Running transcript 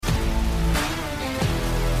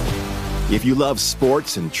If you love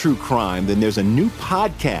sports and true crime, then there's a new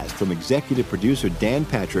podcast from executive producer Dan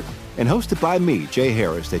Patrick and hosted by me, Jay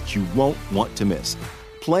Harris, that you won't want to miss.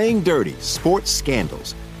 Playing Dirty: Sports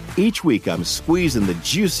Scandals. Each week, I'm squeezing the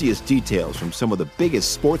juiciest details from some of the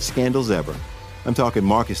biggest sports scandals ever. I'm talking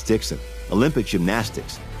Marcus Dixon, Olympic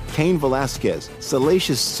gymnastics, Cain Velasquez,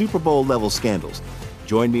 salacious Super Bowl-level scandals.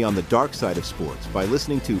 Join me on the dark side of sports by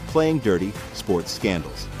listening to Playing Dirty: Sports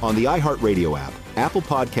Scandals on the iHeartRadio app, Apple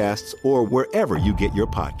Podcasts, or wherever you get your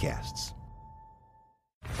podcasts.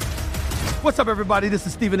 What's up, everybody? This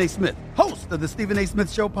is Stephen A. Smith, host of the Stephen A.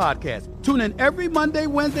 Smith Show podcast. Tune in every Monday,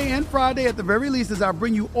 Wednesday, and Friday at the very least as I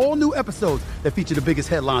bring you all new episodes that feature the biggest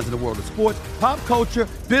headlines in the world of sports, pop culture,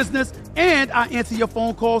 business, and I answer your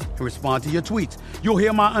phone calls and respond to your tweets. You'll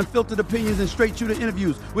hear my unfiltered opinions and straight-shooter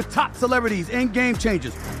interviews with top celebrities and game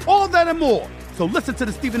changers. All that and more. So listen to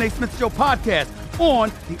the Stephen A. Smith Show podcast on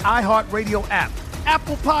the iHeartRadio app,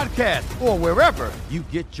 Apple Podcasts, or wherever you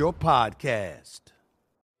get your podcast.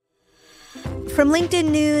 From LinkedIn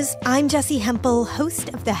News, I'm Jessie Hempel, host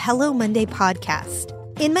of the Hello Monday podcast.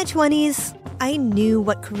 In my 20s, I knew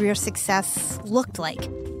what career success looked like.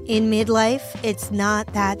 In midlife, it's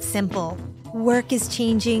not that simple. Work is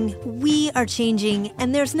changing, we are changing,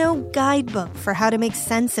 and there's no guidebook for how to make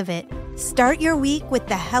sense of it. Start your week with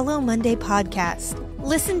the Hello Monday podcast.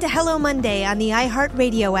 Listen to Hello Monday on the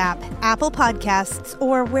iHeartRadio app, Apple Podcasts,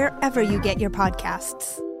 or wherever you get your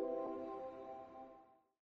podcasts.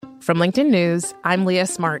 From LinkedIn News, I'm Leah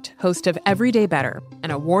Smart, host of Everyday Better,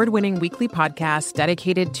 an award-winning weekly podcast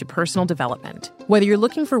dedicated to personal development. Whether you're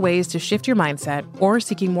looking for ways to shift your mindset or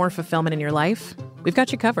seeking more fulfillment in your life, we've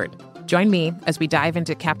got you covered. Join me as we dive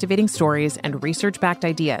into captivating stories and research-backed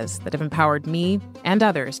ideas that have empowered me and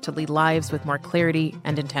others to lead lives with more clarity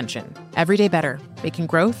and intention. Everyday Better, making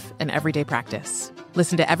growth an everyday practice.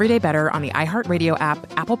 Listen to Everyday Better on the iHeartRadio app,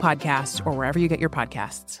 Apple Podcasts, or wherever you get your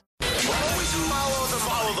podcasts.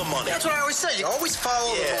 Follow the money. That's what I always say. You always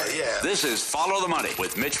follow the money. Yeah. This is Follow the Money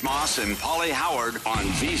with Mitch Moss and Paulie Howard on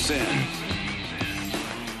VSiN.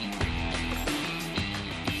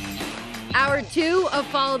 Hour 2 of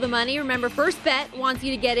Follow the Money. Remember, First Bet wants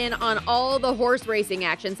you to get in on all the horse racing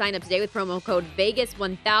action. Sign up today with promo code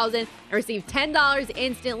Vegas1000 and receive $10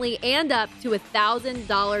 instantly and up to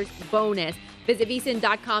 $1,000 bonus. Visit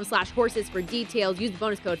vsin.com/horses for details. Use the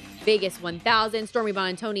bonus code Vegas1000. Stormy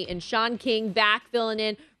Buonantony and Sean King back filling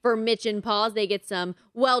in for Mitch and Paul as they get some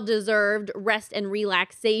well-deserved rest and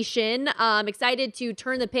relaxation. Excited to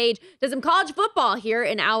turn the page to some college football here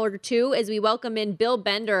in hour 2 as we welcome in Bill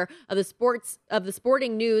Bender of the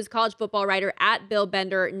Sporting News, college football writer at Bill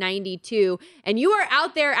Bender 92. And you are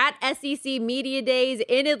out there at SEC Media Days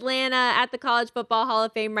in Atlanta at the College Football Hall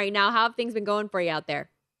of Fame right now. How have things been going for you out there?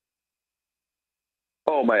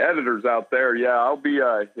 Oh, my editor's out there. Yeah, I'll be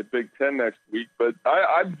at Big Ten next week, but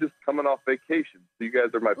I'm just coming off vacation. So you guys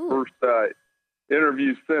are my first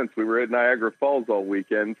interview since. We were at Niagara Falls all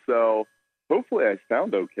weekend, so hopefully I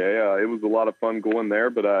sound okay. It was a lot of fun going there,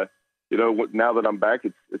 but now that I'm back,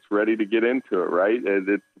 it's ready to get into it, right?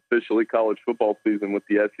 It's officially college football season with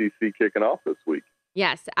the SEC kicking off this week.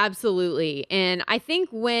 Yes, absolutely. And I think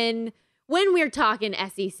when we're talking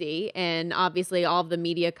SEC and obviously all of the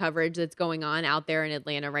media coverage that's going on out there in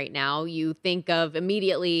Atlanta right now, you think of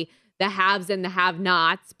immediately the haves and the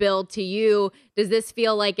have-nots. Bill, to you, does this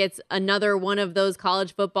feel like it's another one of those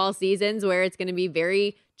college football seasons where it's going to be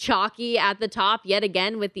very chalky at the top yet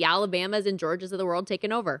again with the Alabamas and Georgias of the world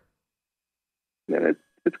taking over? Man,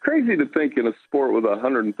 it's crazy to think in a sport with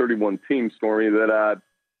 131 teams, Stormy, that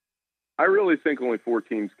I really think only 4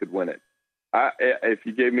 teams could win it. If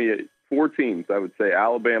you gave me 4 teams, I would say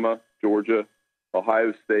Alabama, Georgia,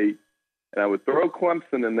 Ohio State, and I would throw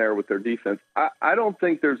Clemson in there with their defense. I don't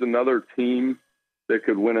think there's another team that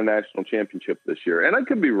could win a national championship this year. And I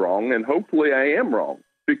could be wrong, and hopefully I am wrong,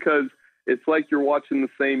 because it's like you're watching the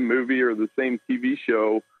same movie or the same TV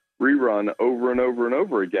show rerun over and over and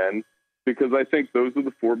over again, because I think those are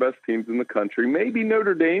the 4 best teams in the country. Maybe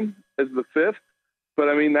Notre Dame as the 5th, but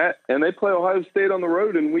I mean that, and they play Ohio State on the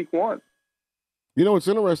road in week 1. You know, it's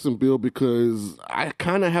interesting, Bill, because I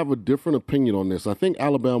kind of have a different opinion on this. I think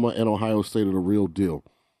Alabama and Ohio State are the real deal.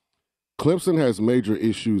 Clemson has major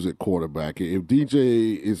issues at quarterback. If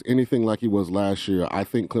DJ is anything like he was last year, I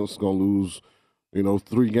think Clemson's going to lose,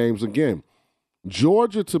 3 games again.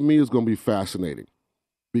 Georgia, to me, is going to be fascinating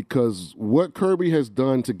because what Kirby has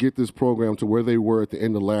done to get this program to where they were at the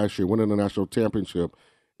end of last year, winning the national championship,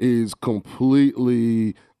 is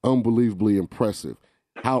completely, unbelievably impressive.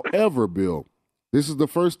 However, Bill, this is the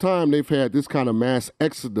first time they've had this kind of mass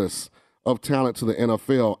exodus of talent to the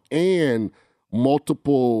NFL and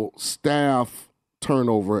multiple staff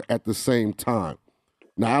turnover at the same time.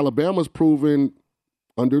 Now, Alabama's proven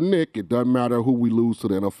under Nick, it doesn't matter who we lose to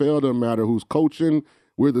the NFL, it doesn't matter who's coaching,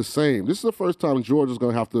 we're the same. This is the first time Georgia's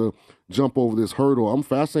going to have to jump over this hurdle. I'm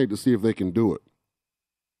fascinated to see if they can do it.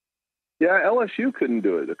 Yeah, LSU couldn't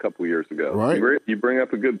do it a couple years ago. Right. You bring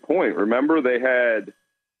up a good point. Remember, they had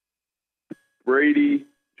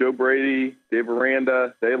Joe Brady, Dave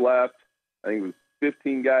Aranda. They left. I think it was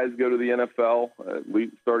 15 guys go to the NFL,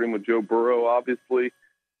 starting with Joe Burrow, obviously.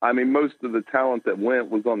 I mean, most of the talent that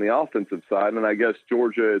went was on the offensive side, and I guess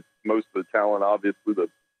Georgia, most of the talent, obviously, that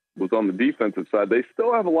was on the defensive side. They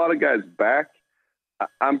still have a lot of guys back.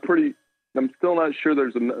 I'm still not sure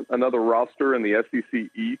there's another roster in the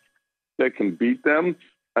SEC East that can beat them.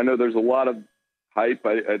 I know there's a lot of hype.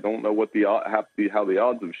 I don't know how the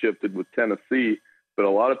odds have shifted with Tennessee, but a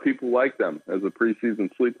lot of people like them as a preseason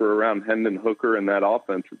sleeper around Hendon Hooker and that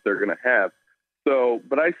offense that they're going to have. So,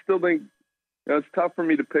 but I still think it's tough for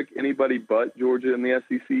me to pick anybody but Georgia in the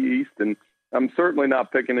SEC East, and I'm certainly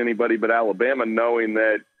not picking anybody but Alabama, knowing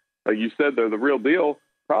that, like you said, they're the real deal,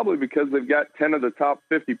 probably because they've got 10 of the top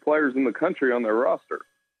 50 players in the country on their roster.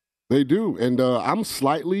 They do, and I'm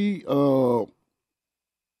slightly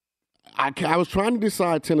I was trying to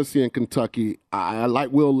decide Tennessee and Kentucky. I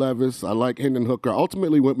like Will Levis. I like Hendon Hooker. I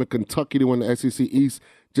ultimately went with Kentucky to win the SEC East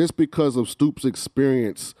just because of Stoops'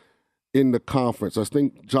 experience in the conference. I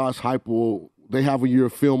think Josh Heupel, they have a year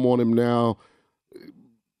of film on him now.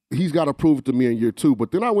 He's got to prove it to me in year two.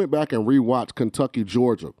 But then I went back and rewatched Kentucky,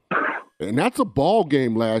 Georgia. And that's a ball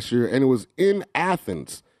game last year, and it was in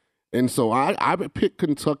Athens. And so I picked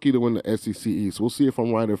Kentucky to win the SEC East. We'll see if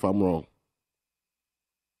I'm right or if I'm wrong.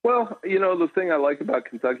 Well, the thing I like about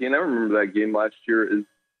Kentucky, and I remember that game last year, is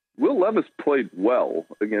Will Levis played well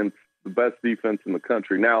against the best defense in the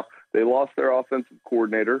country. Now, they lost their offensive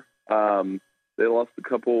coordinator. They lost a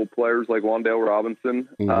couple of players like Wan'Dale Robinson.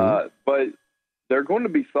 But they're going to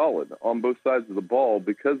be solid on both sides of the ball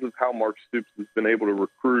because of how Mark Stoops has been able to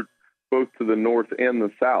recruit both to the north and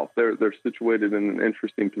the south. They're situated in an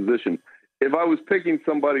interesting position. If I was picking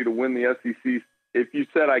somebody to win the SEC, if you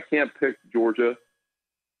said I can't pick Georgia,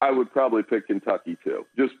 I would probably pick Kentucky too,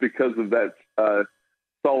 just because of that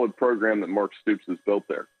solid program that Mark Stoops has built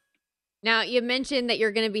there. Now, you mentioned that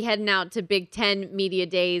you're going to be heading out to Big Ten Media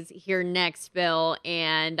Days here next, Phil,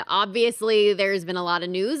 and obviously there's been a lot of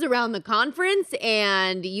news around the conference,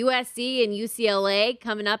 and USC and UCLA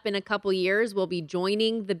coming up in a couple years will be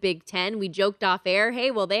joining the Big Ten. We joked off air,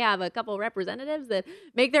 hey, well, they have a couple representatives that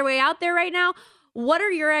make their way out there right now. What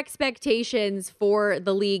are your expectations for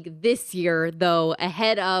the league this year, though,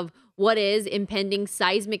 ahead of what is impending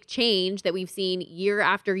seismic change that we've seen year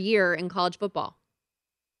after year in college football?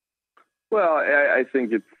 Well, I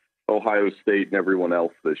think it's Ohio State and everyone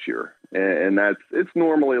else this year. And it's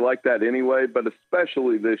normally like that anyway, but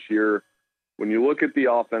especially this year, when you look at the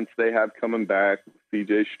offense they have coming back,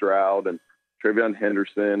 C.J. Stroud and Travion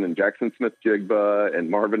Henderson and Jackson Smith-Jigba and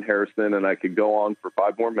Marvin Harrison, and I could go on for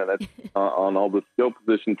 5 more minutes on all the skill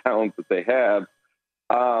position talent that they have,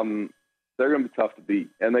 they're going to be tough to beat.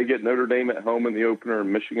 And they get Notre Dame at home in the opener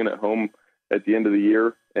and Michigan at home at the end of the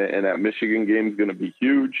year, and that Michigan game is going to be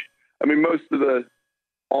huge. I mean, most of the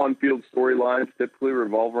on-field storylines typically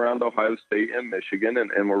revolve around Ohio State and Michigan,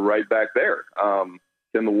 and we're right back there.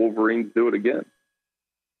 Can the Wolverines do it again?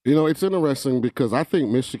 It's interesting because I think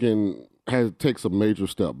Michigan takes a major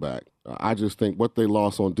step back. I just think what they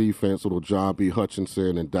lost on defense, little John B.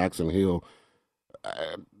 Hutchinson and Daxon Hill,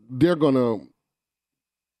 they're gonna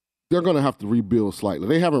have to rebuild slightly.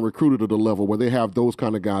 They haven't recruited at a level where they have those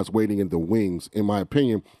kind of guys waiting in the wings, in my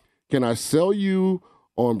opinion. Can I sell you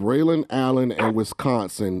on Braylon Allen and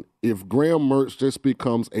Wisconsin if Graham Mertz just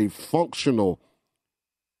becomes a functional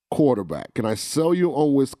quarterback? Can I sell you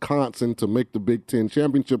on Wisconsin to make the Big Ten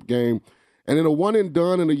championship game? And in a one and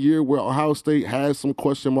done in a year where Ohio State has some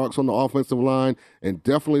question marks on the offensive line and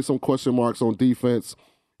definitely some question marks on defense.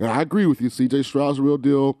 And I agree with you, C.J. Stroud's a real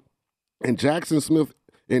deal. And Jackson Smith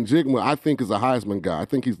and Jigma, I think, is a Heisman guy. I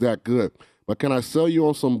think he's that good. But can I sell you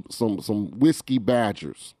on some Whiskey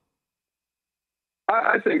Badgers?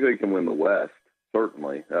 I think they can win the West,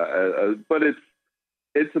 certainly. But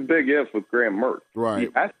it's a big if with Graham Mertz. Right. He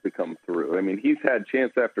has to come through. I mean, he's had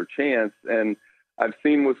chance after chance, and I've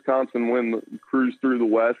seen Wisconsin cruise through the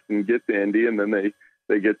West and get to Indy, and then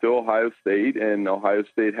they get to Ohio State, and Ohio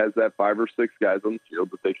State has that 5 or 6 guys on the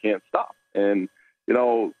field that they can't stop. And,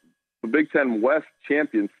 the Big Ten West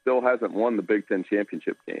champion still hasn't won the Big Ten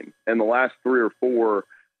championship game. And the last 3 or 4, I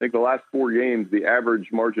think the last 4 games, the average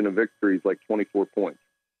margin of victory is like 24 points.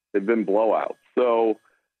 They've been blowouts. So,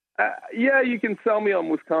 you can sell me on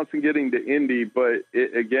Wisconsin getting to Indy, but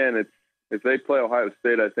If they play Ohio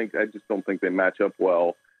State, I just don't think they match up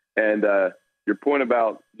well. And your point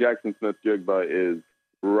about Jackson Smith-Jigba is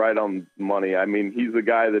right on the money. I mean, he's a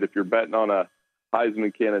guy that if you're betting on a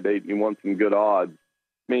Heisman candidate and you want some good odds,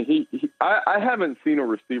 I mean, I haven't seen a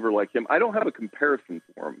receiver like him. I don't have a comparison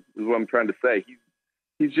for him, is what I'm trying to say.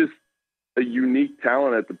 He's just a unique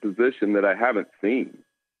talent at the position that I haven't seen.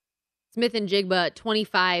 Smith and Jigba,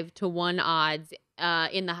 25-1 odds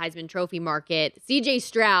in the Heisman Trophy market. C.J.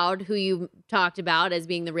 Stroud, who you talked about as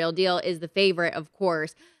being the real deal, is the favorite, of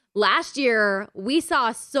course. Last year, we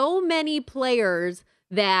saw so many players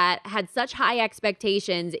that had such high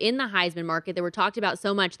expectations in the Heisman market that were talked about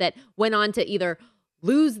so much that went on to either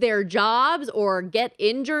lose their jobs or get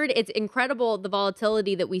injured. It's incredible the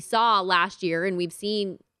volatility that we saw last year, and we've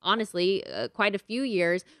seen, honestly, quite a few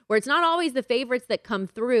years where it's not always the favorites that come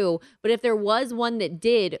through, but if there was one that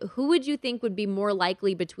did, who would you think would be more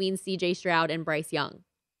likely between C.J. Stroud and Bryce Young?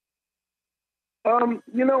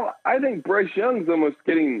 I think Bryce Young's almost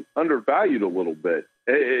getting undervalued a little bit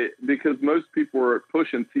because most people are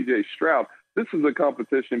pushing C.J. Stroud. This is a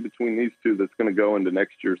competition between these two that's going to go into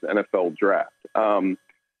next year's NFL draft. For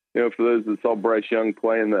those that saw Bryce Young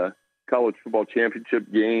play in the college football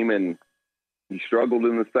championship game and he struggled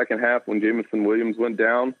in the second half when Jameson Williams went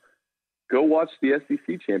down, go watch the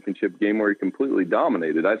SEC championship game where he completely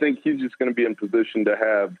dominated. I think he's just going to be in position to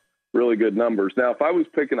have really good numbers. Now, if I was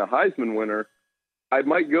picking a Heisman winner, I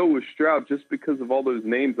might go with Stroud just because of all those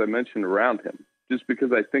names I mentioned around him, just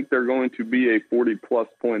because I think they're going to be a 40-plus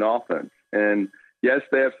point offense. And yes,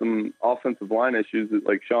 they have some offensive line issues,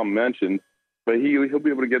 like Sean mentioned, but he'll be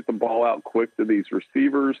able to get the ball out quick to these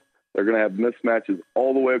receivers. They're going to have mismatches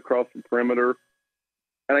all the way across the perimeter.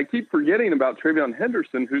 And I keep forgetting about TreVeyon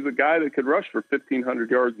Henderson, who's a guy that could rush for 1,500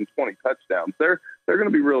 yards and 20 touchdowns. They're going to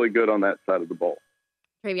be really good on that side of the ball.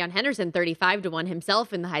 TreVeyon Henderson, 35-1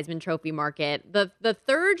 himself in the Heisman Trophy market. The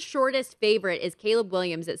third shortest favorite is Caleb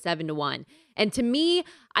Williams at 7-1. And to me,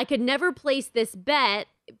 I could never place this bet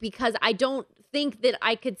because I don't think that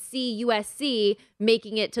I could see USC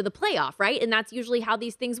making it to the playoff, right? And that's usually how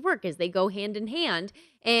these things work, is they go hand in hand.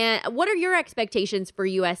 And what are your expectations for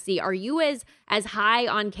USC? Are you as high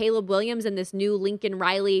on Caleb Williams in this new Lincoln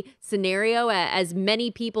Riley scenario as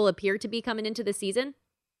many people appear to be coming into the season?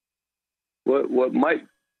 What might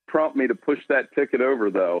prompt me to push that ticket over,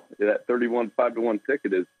 though, that 5-1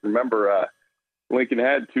 ticket is, remember, Lincoln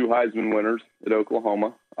had two Heisman winners at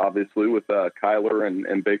Oklahoma, obviously, with Kyler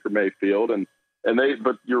and Baker Mayfield.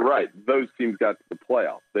 But you're right, those teams got to the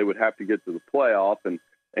playoffs. They would have to get to the playoff and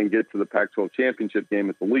get to the Pac-12 championship game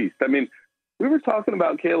at the least. I mean, we were talking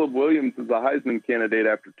about Caleb Williams as a Heisman candidate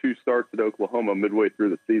after two starts at Oklahoma midway through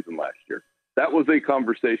the season last year. That was a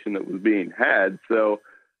conversation that was being had. So,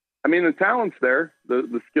 I mean, the talent's there.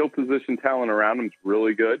 The skill position talent around him is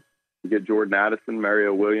really good. You get Jordan Addison,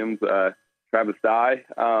 Mario Williams, Travis Dye.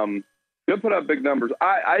 He'll put up big numbers.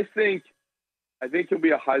 I think he'll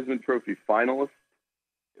be a Heisman Trophy finalist,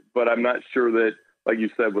 but I'm not sure that, like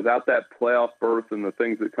you said, without that playoff berth and the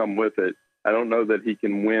things that come with it, I don't know that he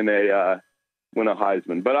can win a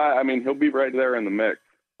Heisman. But I mean, he'll be right there in the mix.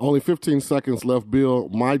 Only 15 seconds left, Bill.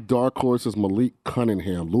 My dark horse is Malik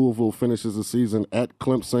Cunningham. Louisville finishes the season at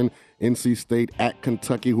Clemson, NC State at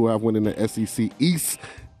Kentucky, who have won in the SEC East.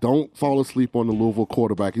 Don't fall asleep on the Louisville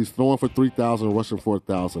quarterback. He's throwing for 3,000, rushing for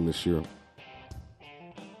 1,000 this year.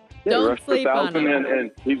 Yeah, Don't sleep on him. And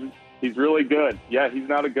he's really good. Yeah, he's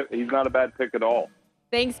not a bad pick at all.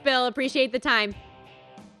 Thanks, Bill. Appreciate the time.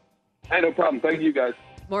 Hey, no problem. Thank you, guys.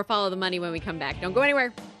 More Follow the Money when we come back. Don't go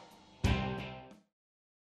anywhere.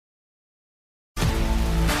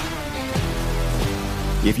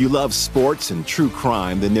 If you love sports and true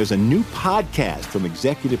crime, then there's a new podcast from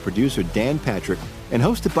executive producer Dan Patrick and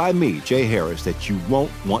hosted by me, Jay Harris, that you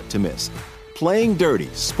won't want to miss. Playing Dirty: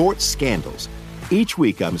 Sports Scandals. Each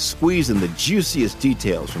week, I'm squeezing the juiciest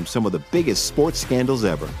details from some of the biggest sports scandals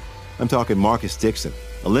ever. I'm talking Marcus Dixon,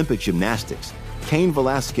 Olympic gymnastics, Cain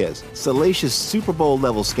Velasquez, salacious Super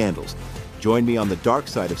Bowl-level scandals. Join me on the dark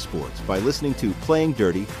side of sports by listening to Playing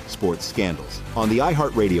Dirty: Sports Scandals on the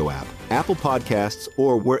iHeartRadio app, Apple Podcasts,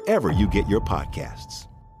 or wherever you get your podcasts.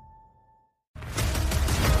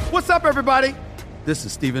 What's up, everybody? This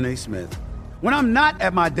is Stephen A. Smith. When I'm not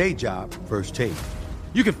at my day job, First Take,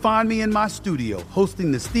 you can find me in my studio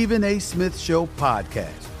hosting the Stephen A. Smith Show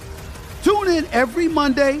podcast. Tune in every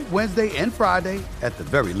Monday, Wednesday, and Friday, at the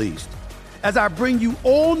very least, as I bring you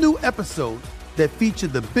all new episodes that feature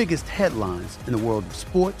the biggest headlines in the world of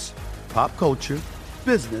sports, pop culture,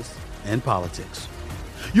 business, and politics.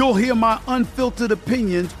 You'll hear my unfiltered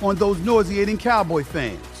opinions on those nauseating Cowboy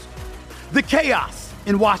fans, the chaos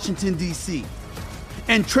in Washington, D.C.,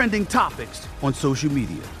 and trending topics on social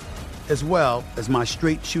media, as well as my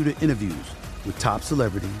straight shooter interviews with top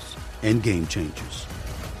celebrities and game changers.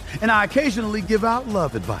 And I occasionally give out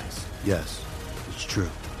love advice. Yes, it's true.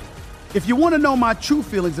 If you want to know my true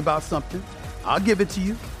feelings about something, I'll give it to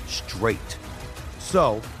you straight.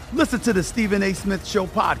 So listen to the Stephen A. Smith Show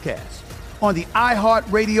podcast on the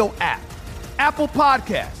iHeartRadio app, Apple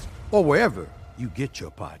Podcasts, or wherever you get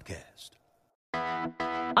your podcast.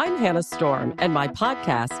 I'm Hannah Storm, and my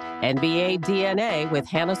podcast, NBA DNA with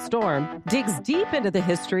Hannah Storm, digs deep into the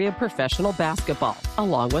history of professional basketball,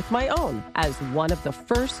 along with my own, as one of the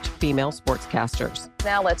first female sportscasters.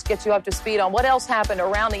 Now let's get you up to speed on what else happened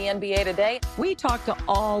around the NBA today. We talked to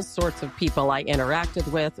all sorts of people I interacted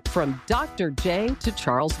with, from Dr. J to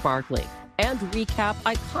Charles Barkley, and recap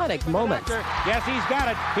iconic moments. Yes, he's got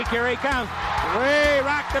it. Here he comes. Way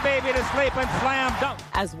rock the baby to sleep and slam dunk.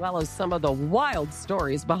 As well as some of the wild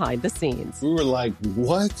stories behind the scenes. We were like,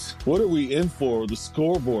 what? What are we in for? The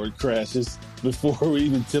scoreboard crashes before we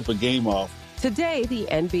even tip a game off. Today, the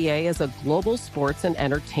NBA is a global sports and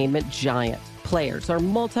entertainment giant. Players are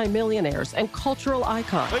multimillionaires and cultural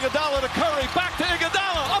icons. Iguodala to Curry, back to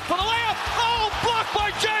Iguodala, up for the layup. Oh, blocked by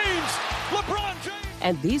James. LeBron James.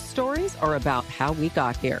 And these stories are about how we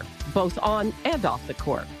got here, both on and off the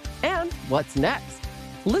court. And what's next?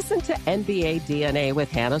 Listen to NBA DNA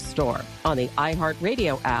with Hannah Storm on the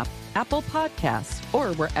iHeartRadio app, Apple Podcasts,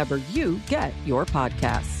 or wherever you get your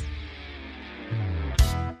podcasts.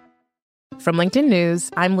 From LinkedIn News,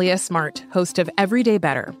 I'm Leah Smart, host of Everyday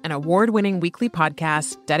Better, an award-winning weekly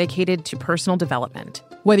podcast dedicated to personal development.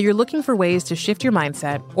 Whether you're looking for ways to shift your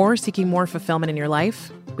mindset or seeking more fulfillment in your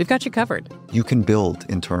life, we've got you covered. You can build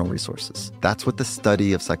internal resources. That's what the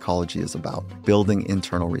study of psychology is about, building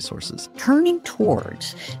internal resources. Turning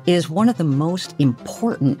towards is one of the most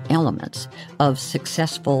important elements of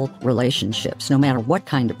successful relationships, no matter what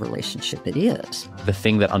kind of relationship it is. The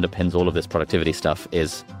thing that underpins all of this productivity stuff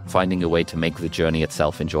is finding a way to make the journey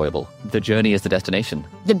itself enjoyable. The journey is the destination.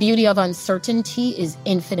 The beauty of uncertainty is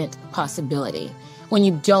infinite possibility. When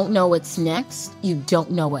you don't know what's next, you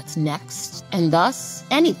don't know what's next. And thus,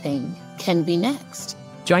 anything can be next.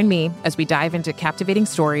 Join me as we dive into captivating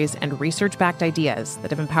stories and research-backed ideas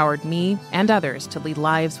that have empowered me and others to lead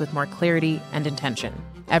lives with more clarity and intention.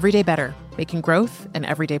 Everyday Better, making growth an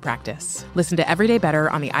everyday practice. Listen to Everyday Better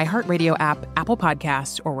on the iHeartRadio app, Apple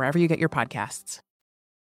Podcasts, or wherever you get your podcasts.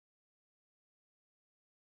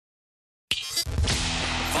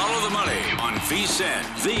 Follow the money on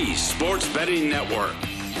VSiN, the sports betting network.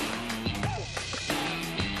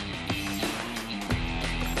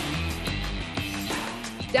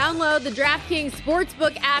 Download the DraftKings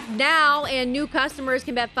Sportsbook app now, and new customers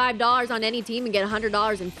can bet $5 on any team and get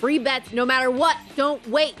 $100 in free bets no matter what. Don't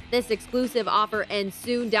wait. This exclusive offer ends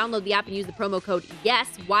soon. Download the app and use the promo code YES,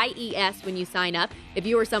 Y-E-S, when you sign up. If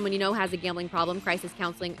you or someone you know has a gambling problem, crisis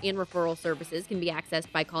counseling and referral services can be accessed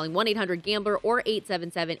by calling 1-800-GAMBLER or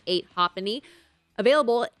 877-8-HOPPANY.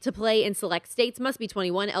 Available to play in select states. Must be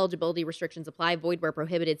 21. Eligibility restrictions apply. Void where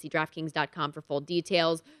prohibited. See DraftKings.com for full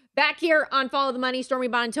details. Back here on Follow the Money, Stormy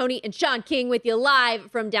Buonantony and Sean King with you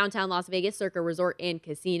live from downtown Las Vegas, Circa Resort and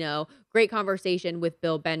Casino. Great conversation with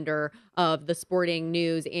Bill Bender of the Sporting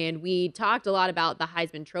News. And we talked a lot about the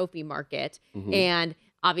Heisman Trophy market. And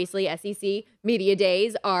obviously, SEC Media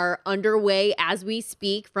Days are underway as we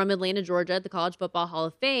speak from Atlanta, Georgia, at the College Football Hall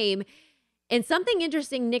of Fame. And something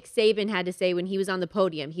interesting Nick Saban had to say when he was on the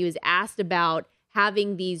podium. He was asked about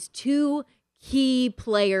having these two key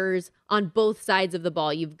players on both sides of the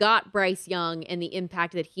ball. You've got Bryce Young and the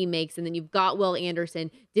impact that he makes, and then you've got Will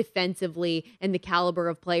Anderson defensively and the caliber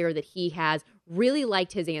of player that he has. Really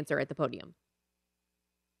liked his answer at the podium.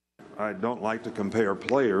 I don't like to compare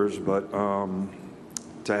players, but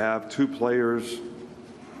to have two players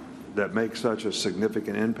that make such a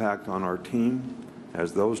significant impact on our team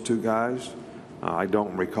as those two guys, I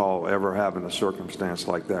don't recall ever having a circumstance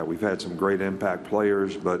like that. We've had some great impact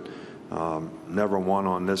players, but never one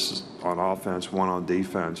on offense, one on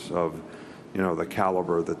defense of, the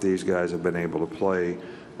caliber that these guys have been able to play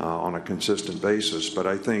on a consistent basis. But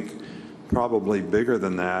I think probably bigger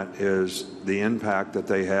than that is the impact that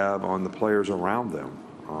they have on the players around them.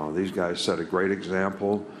 These guys set a great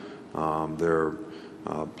example. They're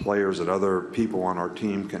players that other people on our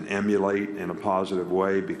team can emulate in a positive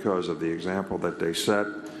way because of the example that they set.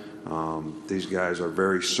 These guys are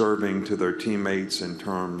very serving to their teammates in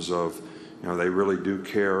terms of, they really do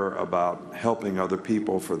care about helping other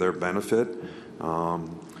people for their benefit.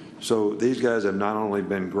 So these guys have not only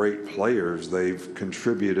been great players, they've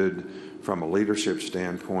contributed from a leadership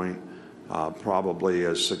standpoint probably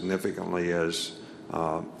as significantly as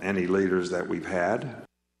any leaders that we've had.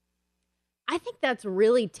 think that's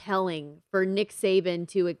really telling for Nick Saban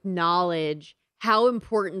to acknowledge how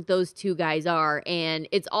important those two guys are. And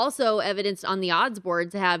it's also evidenced on the odds board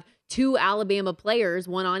to have two Alabama players,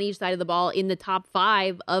 one on each side of the ball, in the top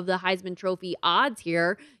 5 of the Heisman Trophy odds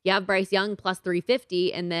here. You have Bryce Young plus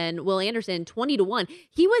 350, and then Will Anderson 20-1.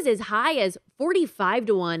 He was as high as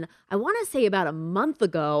 45-1, I want to say about a month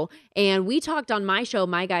ago. And we talked on my show,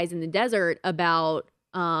 My Guys in the Desert, about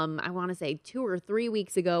I want to say 2 or 3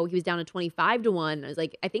 weeks ago, he was down to 25-1. I was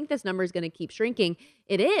like, I think this number is going to keep shrinking.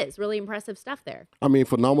 It is really impressive stuff there. I mean,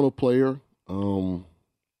 phenomenal player.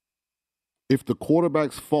 If the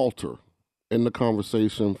quarterbacks falter in the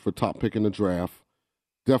conversation for top pick in the draft,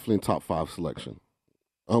 definitely top 5 selection.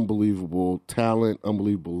 Unbelievable talent,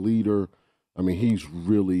 unbelievable leader. I mean, he's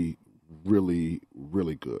really, really,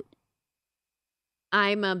 really good.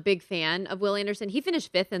 I'm a big fan of Will Anderson. He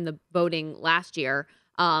finished 5th in the voting last year,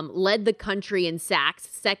 led the country in sacks,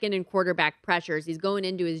 2nd in quarterback pressures. He's going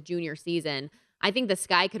into his junior season. I think the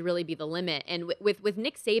sky could really be the limit. And with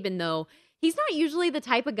Nick Saban, though, he's not usually the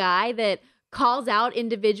type of guy that calls out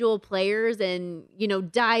individual players and,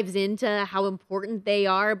 dives into how important they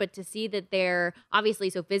are. But to see that they're obviously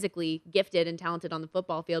so physically gifted and talented on the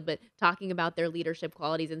football field, but talking about their leadership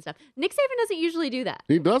qualities and stuff, Nick Saban doesn't usually do that.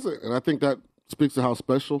 He doesn't. And I think that speaks to how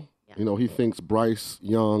special, he thinks Bryce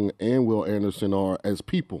Young and Will Anderson are as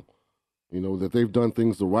people, that they've done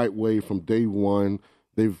things the right way from day one.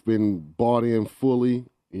 They've been bought in fully.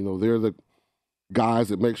 They're the guys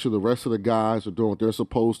that make sure the rest of the guys are doing what they're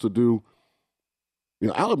supposed to do.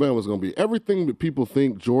 Alabama's going to be everything that people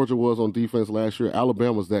think Georgia was on defense last year.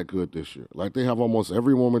 Alabama's that good this year. Like, they have almost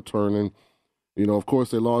everyone returning. Of course,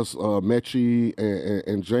 they lost Mechie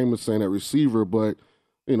and Jameson at receiver, but,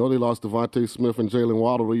 they lost Devontae Smith and Jalen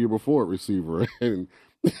Waddle the year before at receiver. And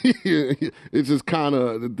it's just kind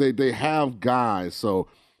of, they have guys. So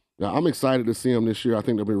I'm excited to see them this year. I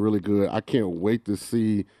think they'll be really good. I can't wait to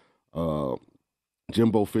see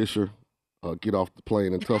Jimbo Fisher get off the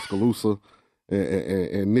plane in Tuscaloosa.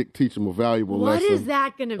 And Nick teach him a valuable lesson. What is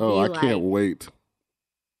that going to be like? I can't wait.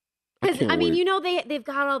 Because, they've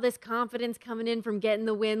got all this confidence coming in from getting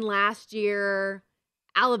the win last year.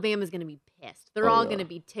 Alabama's going to be pissed. They're all going to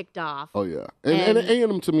be ticked off. Oh, yeah. And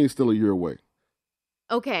A&M, to me, is still a year away.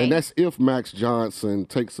 Okay. And that's if Max Johnson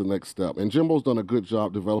takes the next step. And Jimbo's done a good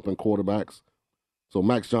job developing quarterbacks. So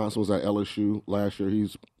Max Johnson was at LSU last year.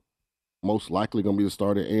 He's most likely going to be the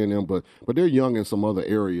starter at A&M, but they're young in some other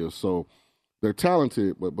areas. So they're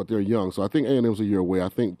talented, but they're young. So I think A&M's a year away. I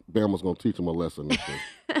think Bama's going to teach them a lesson this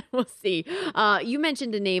year. We'll see. You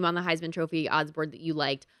mentioned a name on the Heisman Trophy odds board that you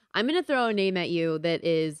liked. I'm going to throw a name at you that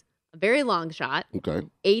is a very long shot. Okay.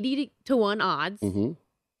 80-1 odds. Mm-hmm.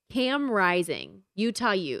 Cam Rising,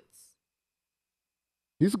 Utah Utes.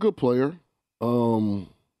 He's a good player. Because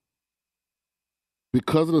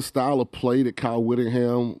of the style of play that Kyle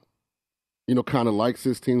Whittingham, kind of likes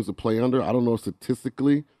his teams to play under, I don't know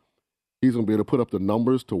statistically he's going to be able to put up the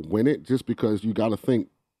numbers to win it, just because you got to think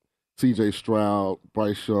C.J. Stroud,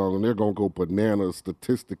 Bryce Young, and they're going to go bananas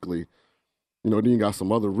statistically. Then you got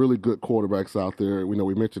some other really good quarterbacks out there.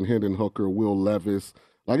 We mentioned Hendon Hooker, Will Levis.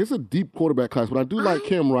 Like, it's a deep quarterback class, but I do like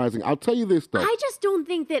Cam Rising. I'll tell you this, though. I just don't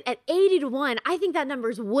think that at 80-1, I think that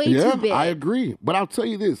number is way too big. Yeah, I agree. But I'll tell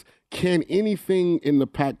you this. Can anything in the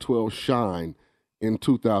Pac-12 shine in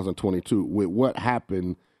 2022 with what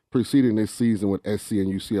happened preceding this season with SC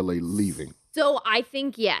and UCLA leaving? So I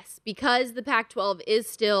think yes, because the Pac-12 is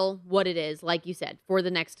still what it is, like you said, for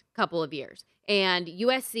the next couple of years. And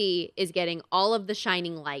USC is getting all of the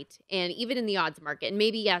shining light, and even in the odds market. And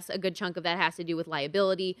maybe, yes, a good chunk of that has to do with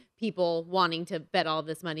liability, people wanting to bet all of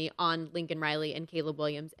this money on Lincoln Riley and Caleb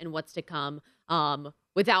Williams and what's to come,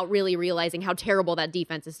 without really realizing how terrible that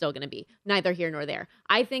defense is still going to be. Neither here nor there.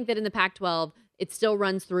 I think that in the Pac-12, it still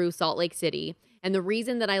runs through Salt Lake City. And the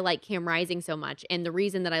reason that I like Cam Rising so much, and the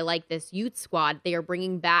reason that I like this youth squad, they are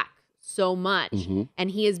bringing back so much,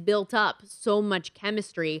 and he has built up so much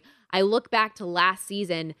chemistry. I look back to last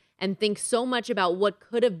season and think so much about what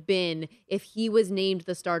could have been if he was named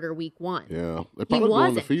the starter week 1. Yeah, they probably were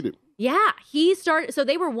undefeated. Yeah, he started. So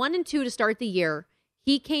they were 1-2 to start the year.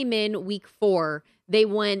 He came in week 4. They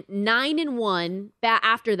went 9-1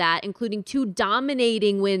 after that, including 2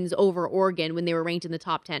 dominating wins over Oregon when they were ranked in the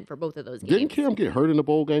top 10 for both of those games. Didn't Cam get hurt in the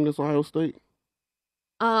bowl game against Ohio State?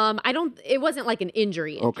 It wasn't like an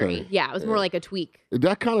injury. Okay. Yeah, it was more like a tweak.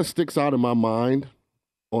 That kind of sticks out in my mind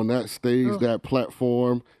on that stage, that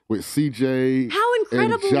platform with CJ. How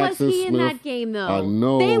incredible was he in that game, though? I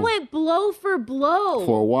know. They went blow for blow.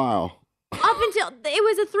 For a while. Up until it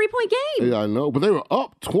was a 3-point game. Yeah, I know. But they were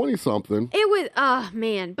up 20-something. It was,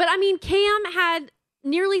 man. But, I mean, Cam had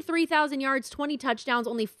nearly 3,000 yards, 20 touchdowns,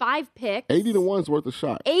 only 5 picks. 80-1's worth a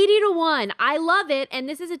shot. 80-1. I love it. And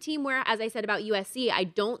this is a team where, as I said about USC, I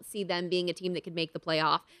don't see them being a team that could make the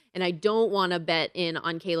playoff. And I don't want to bet in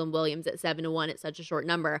on Kalen Williams at 7-1 at such a short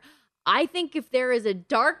number. I think if there is a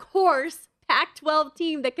dark horse Pac-12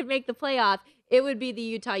 team that could make the playoff, it would be the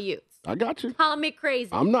Utah Utes. I got you. Call me crazy.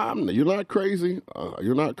 You're not crazy.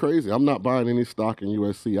 You're not crazy. I'm not buying any stock in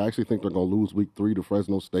USC. I actually think they're going to lose week 3 to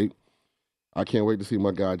Fresno State. I can't wait to see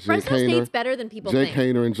my guy Jake Fresno Haener. State's better than people think. Jake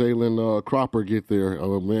Haener and Jalen Cropper get there.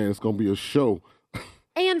 Oh, man, it's going to be a show.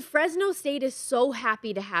 And Fresno State is so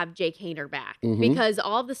happy to have Jake Haener back because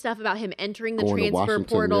all of the stuff about him entering the transfer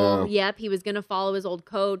portal. Yeah. Yep, he was going to follow his old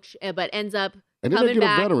coach, but ends up and then coming they get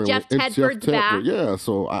back. A veteran. Jeff Tedford's back. Yeah,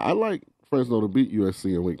 so I like Fresno to beat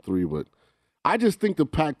USC in week 3, but I just think the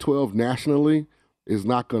Pac-12 nationally is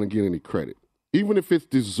not going to get any credit. Even if it's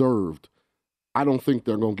deserved, I don't think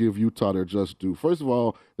they're going to give Utah their just due. First of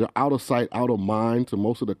all, they're out of sight, out of mind to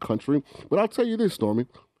most of the country. But I'll tell you this, Stormy.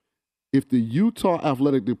 If the Utah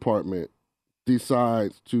Athletic Department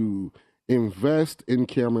decides to invest in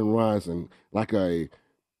Cameron Rising like a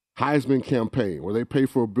Heisman campaign where they pay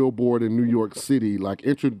for a billboard in New York City, like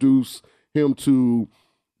introduce him to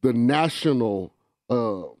the national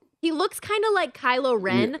he looks kind of like Kylo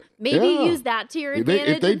Ren. Maybe use that to your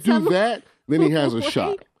advantage. If they do that, then he has a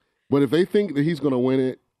shot. But if they think that he's going to win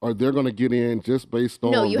it, or they're going to get in just based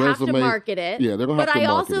on you resume. have to market it. Yeah, they're going to have to market it. But I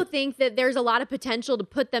also think that there's a lot of potential to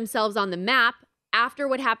put themselves on the map after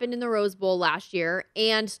what happened in the Rose Bowl last year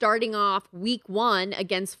and starting off week 1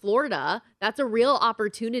 against Florida. That's a real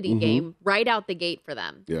opportunity game right out the gate for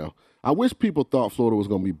them. Yeah. I wish people thought Florida was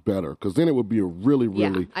going to be better because then it would be a really,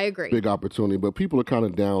 really I agree. big opportunity. But people are kind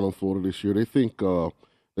of down on Florida this year. They think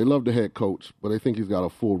they love the head coach, but they think he's got a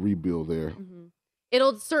full rebuild there.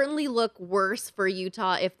 It'll certainly look worse for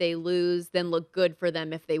Utah if they lose than look good for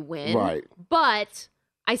them if they win. Right. But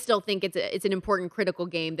I still think it's an important, critical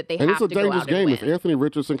game that they and have to go out and win. it's a dangerous game. If Anthony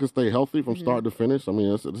Richardson can stay healthy from start to finish, I mean,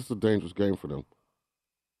 this is a dangerous game for them.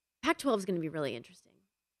 Pac-12 is going to be really interesting.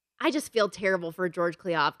 I just feel terrible for George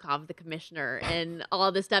Kliavkoff, the commissioner, and all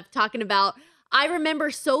this stuff talking about. I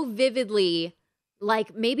remember so vividly,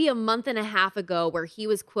 like maybe a month and a half ago, where he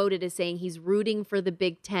was quoted as saying he's rooting for the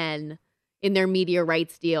Big Ten in their media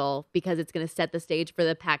rights deal because it's going to set the stage for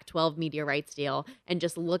the Pac-12 media rights deal. And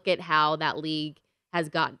just look at how that league has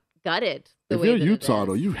got gutted. If you're Utah,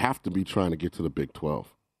 though, you have to be trying to get to the Big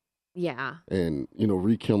 12. Yeah. And,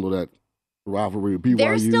 rekindle that rivalry with BYU.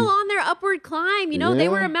 They're still on their upward climb. They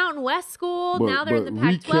were a Mountain West school. Now they're in the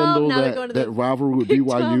Pac-12. Now they're going to that rivalry with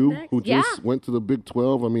BYU, who just went to the Big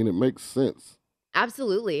 12. I mean, it makes sense.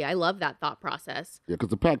 Absolutely. I love that thought process. Yeah, because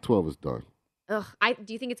the Pac-12 is done. Ugh,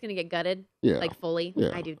 do you think it's going to get gutted? Yeah. Like fully?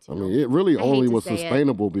 Yeah. I do too. I mean, it really only was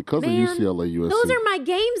sustainable because of UCLA, USC. Those are my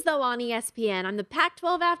games, though, on ESPN. I'm the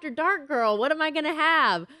Pac-12 After Dark girl. What am I going to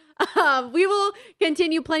have? We will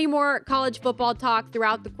continue plenty more college football talk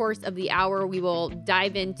throughout the course of the hour. We will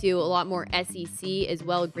dive into a lot more SEC as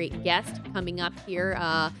well. A great guest coming up here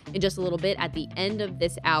in just a little bit at the end of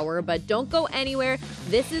this hour. But don't go anywhere.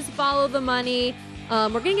 This is Follow the Money. We're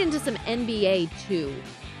going to get into some NBA, too.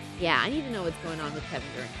 Yeah, I need to know what's going on with Kevin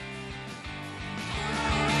Durant.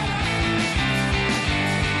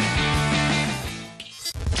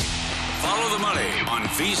 Follow the Money on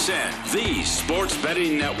VSiN, the Sports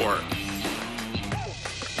Betting Network.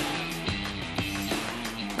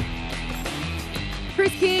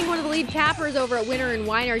 Chris King, one of the lead cappers over at Winter and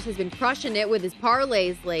Winers, has been crushing it with his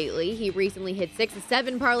parlays lately. He recently hit 6 of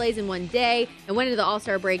 7 parlays in one day and went into the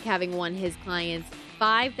All-Star break having won his clients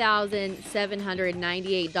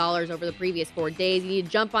 $5,798 over the previous 4 days. You need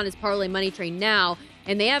to jump on his parlay money train now,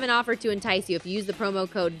 and they have an offer to entice you. If you use the promo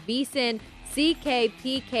code VSiN,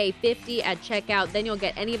 CKPK50 at checkout, then you'll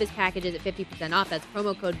get any of his packages at 50% off. That's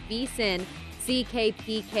promo code VSiN,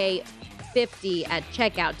 CKPK50 at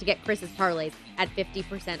checkout to get Chris's parlays at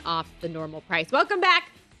 50% off the normal price. Welcome back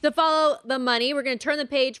to Follow the Money. We're going to turn the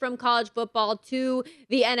page from college football to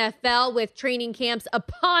the NFL with training camps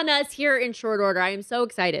upon us here in short order. I am so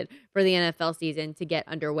excited for the NFL season to get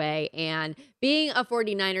underway. And being a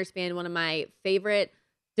 49ers fan, one of my favorite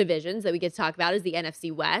divisions that we get to talk about is the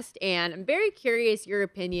NFC West. And I'm very curious your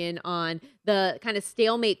opinion on the kind of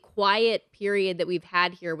stalemate, quiet period that we've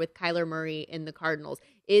had here with Kyler Murray in the Cardinals.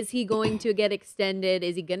 Is he going to get extended?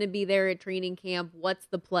 Is he going to be there at training camp? What's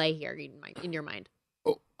the play here in your mind?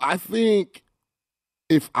 I think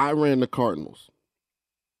if I ran the Cardinals,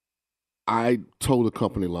 I'd toe the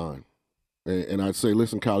company line. And I'd say,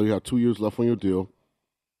 listen, Kyle, you have 2 years left on your deal.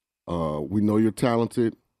 We know you're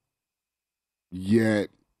talented, yet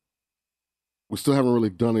we still haven't really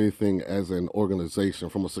done anything as an organization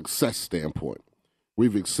from a success standpoint.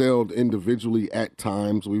 We've excelled individually at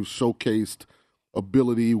times. We've showcased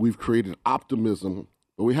ability. We've created optimism,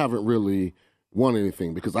 but we haven't really won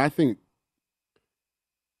anything because I think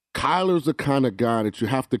Kyler's the kind of guy that you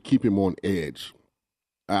have to keep him on edge.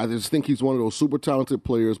 I just think he's one of those super talented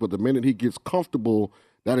players, but the minute he gets comfortable,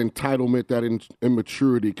 that entitlement, that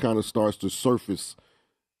immaturity kind of starts to surface,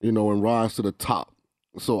 and rise to the top.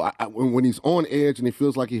 So when he's on edge and he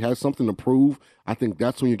feels like he has something to prove, I think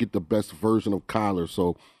that's when you get the best version of Kyler.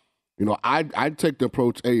 So, I'd take the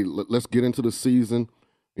approach, hey, let's get into the season.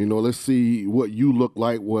 Let's see what you look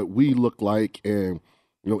like, what we look like. And,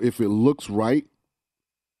 if it looks right,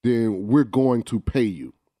 then we're going to pay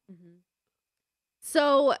you. Mm-hmm.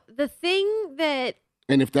 So the thing that...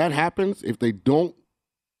 And if that happens, if they don't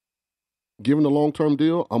give him the long-term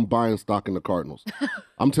deal, I'm buying stock in the Cardinals.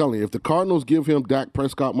 I'm telling you, if the Cardinals give him Dak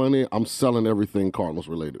Prescott money, I'm selling everything Cardinals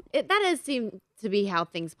related. That does seem to be how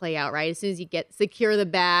things play out, right? As soon as you secure the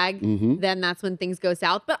bag, then that's when things go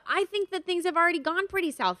south. But I think that things have already gone pretty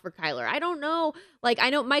south for Kyler. I don't know. I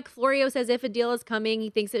know Mike Florio says if a deal is coming, he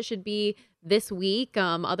thinks it should be this week.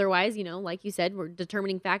 Otherwise, like you said, we're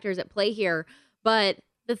determining factors at play here. But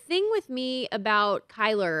the thing with me about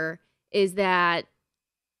Kyler is that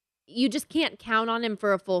you just can't count on him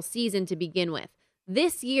for a full season to begin with.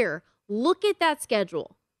 This year, look at that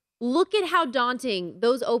schedule. Look at how daunting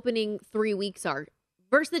those opening 3 weeks are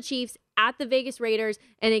versus the Chiefs, at the Vegas Raiders,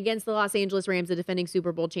 and against the Los Angeles Rams, the defending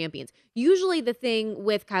Super Bowl champions. Usually the thing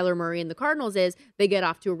with Kyler Murray and the Cardinals is they get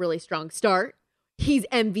off to a really strong start. He's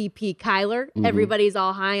MVP Kyler. Everybody's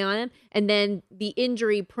all high on him. And then the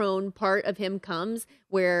injury-prone part of him comes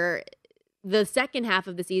where the second half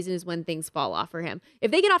of the season is when things fall off for him.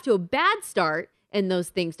 If they get off to a bad start and those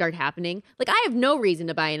things start happening, I have no reason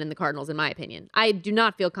to buy in the Cardinals, in my opinion. I do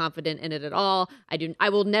not feel confident in it at all. I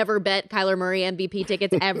will never bet Kyler Murray MVP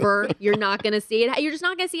tickets ever. You're not going to see it. You're just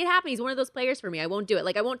not going to see it happen. He's one of those players for me. I won't do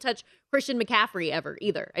it. I won't touch Christian McCaffrey ever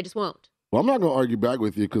either. I just won't. Well, I'm not going to argue back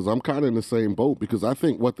with you because I'm kind of in the same boat because I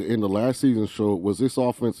think what the end of last season showed was this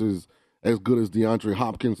offense is as good as DeAndre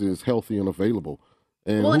Hopkins is healthy and available.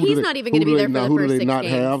 And he's not even going to be there for the first 6 games. Who do they not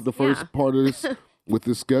have? The first part of this with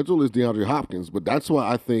this schedule is DeAndre Hopkins. But that's why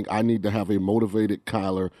I think I need to have a motivated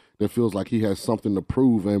Kyler that feels like he has something to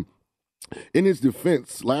prove. And in his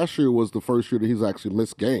defense, last year was the first year that he's actually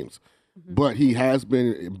missed games. But he has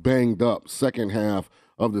been banged up second half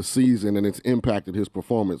of the season, and it's impacted his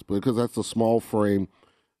performance because that's a small frame,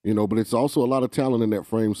 but it's also a lot of talent in that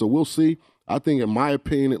frame. So we'll see. I think, in my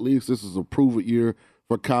opinion, at least, this is a prove-it year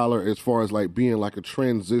for Kyler as far as being a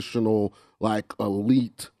transitional,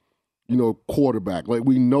 elite, quarterback.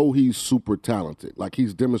 We know he's super talented.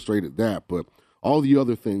 He's demonstrated that, but all the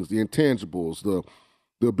other things, the intangibles,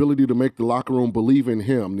 the ability to make the locker room believe in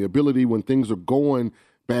him, the ability when things are going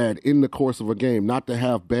bad in the course of a game, not to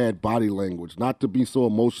have bad body language, not to be so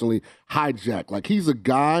emotionally hijacked. He's a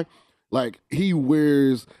guy, he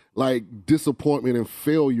wears disappointment and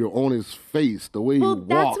failure on his face, the way he walks.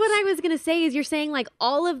 Well, that's what I was going to say is you're saying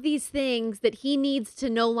all of these things that he needs to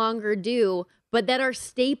no longer do, but that are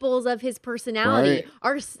staples of his personality,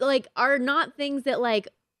 are not things that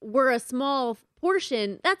were a small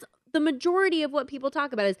portion. That's the majority of what people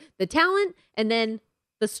talk about is the talent and then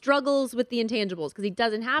the struggles with the intangibles because he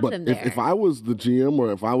doesn't have them there. If I was the GM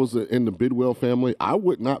or if I was in the Bidwell family, I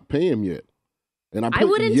would not pay him yet. And I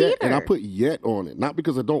wouldn't either. And I put yet on it, not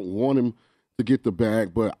because I don't want him to get the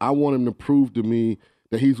bag, but I want him to prove to me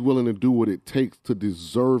that he's willing to do what it takes to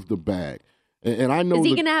deserve the bag. And I know is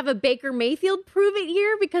he going to have a Baker Mayfield prove it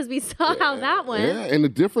year? Because we saw how that went. Yeah, and the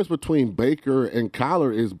difference between Baker and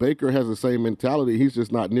Kyler is Baker has the same mentality. He's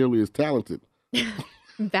just not nearly as talented.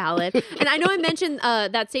 Valid. And I know I mentioned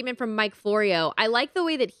that statement from Mike Florio. I like the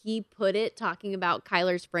way that he put it, talking about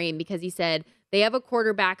Kyler's frame, because he said they have a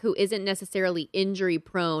quarterback who isn't necessarily injury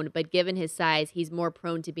prone, but given his size, he's more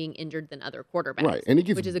prone to being injured than other quarterbacks. Right, and he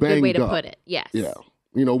gets which is a good way to put it. Yes. Yeah.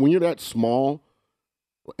 When you're that small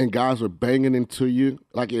and guys are banging into you,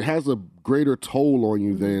 it has a greater toll on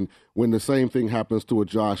you than when the same thing happens to a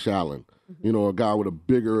Josh Allen. A guy with a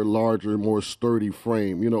bigger, larger, more sturdy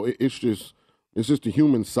frame. It's just the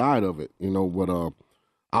human side of it, But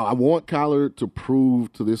I want Kyler to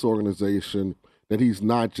prove to this organization that he's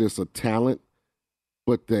not just a talent,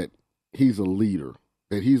 but that he's a leader,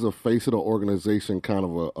 that he's a face of the organization, kind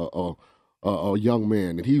of a young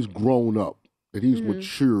man, that he's grown up, that he's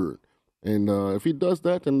matured. And if he does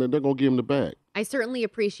that, then they're going to give him the bag. I certainly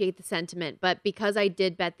appreciate the sentiment, but because I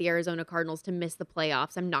did bet the Arizona Cardinals to miss the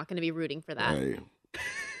playoffs, I'm not going to be rooting for that. Hey.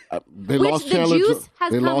 They lost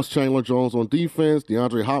Chandler Jones on defense.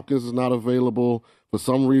 DeAndre Hopkins is not available. For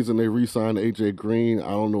some reason, they re-signed A.J. Green.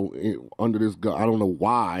 I don't know I don't know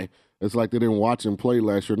why. It's like they didn't watch him play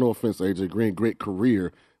last year. No offense to A.J. Green, great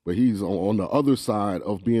career, but he's on the other side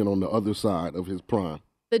of being on the other side of his prime.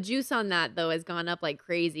 The juice on that, though, has gone up like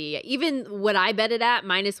crazy. Even what I bet it at,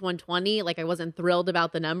 minus 120, like I wasn't thrilled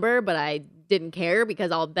about the number, but I didn't care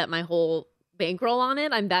because I'll bet my whole bankroll on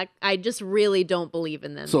it. I just really don't believe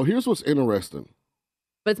in them. So here's what's interesting.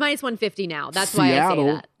 But it's minus 150 now. That's Seattle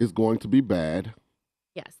why I say that. Is going to be bad.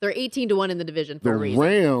 Yes, they're 18-1 in the division for a reason. The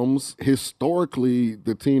Rams, historically,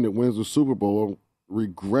 the team that wins the Super Bowl,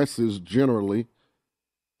 regresses generally.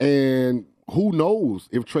 And who knows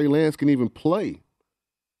if Trey Lance can even play.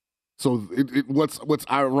 So what's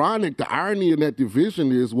ironic, the irony in that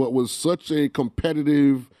division is what was such a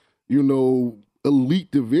competitive, elite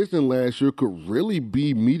division last year could really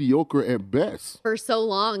be mediocre at best. For so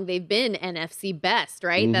long, they've been NFC best,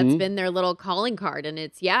 right? Mm-hmm. That's been their little calling card. And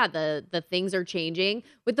it's, the things are changing.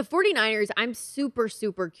 With the 49ers, I'm super,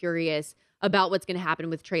 super curious about what's going to happen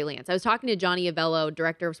with Trey Lance. I was talking to Johnny Avello,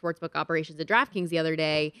 director of sportsbook operations at DraftKings the other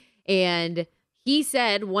day, and he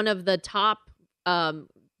said one of the top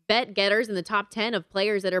bet getters in the top 10 of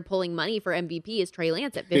players that are pulling money for MVP is Trey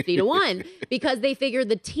Lance at 50-1 because they figure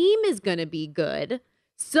the team is going to be good.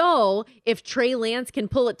 So if Trey Lance can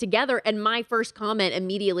pull it together, and my first comment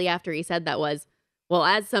immediately after he said that was, well,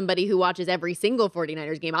 as somebody who watches every single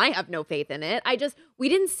 49ers game, I have no faith in it. We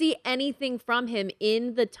didn't see anything from him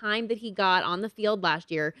in the time that he got on the field last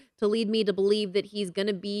year to lead me to believe that he's going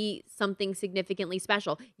to be something significantly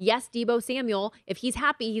special. Yes, Deebo Samuel, if he's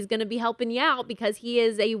happy, he's going to be helping you out because he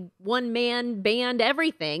is a one-man band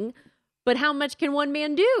everything. But how much can one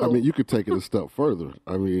man do? I mean, you could take it a step further.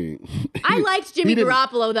 I liked Jimmy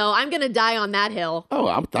Garoppolo, though. I'm going to die on that hill. Oh,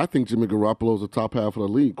 I think Jimmy Garoppolo is the top half of the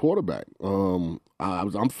league quarterback.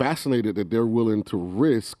 I'm fascinated that they're willing to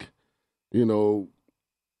risk,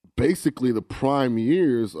 basically the prime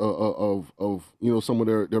years of some of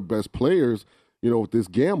their best players, with this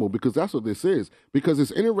gamble, because that's what this is. Because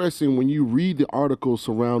it's interesting when you read the articles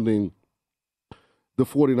surrounding the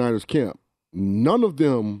 49ers camp, none of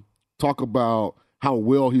them talk about how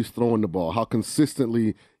well he's throwing the ball, how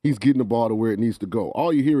consistently he's getting the ball to where it needs to go.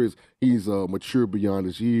 All you hear is he's mature beyond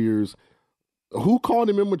his years. Who called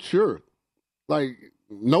him immature? Like,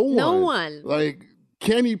 no one. No one. Like,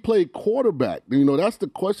 can he play quarterback? That's the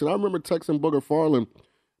question. I remember texting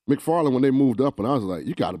McFarland when they moved up, and I was like,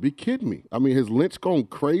 you got to be kidding me. I mean, his Lynch going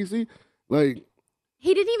crazy. Like,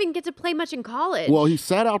 he didn't even get to play much in college. Well, he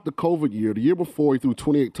sat out the COVID year. The year before, he threw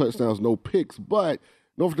 28 touchdowns, no picks, but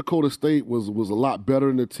North Dakota State was a lot better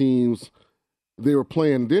than the teams they were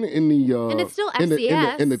playing. Then in the and it's still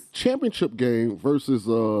FCS. In the championship game versus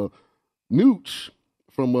Nooch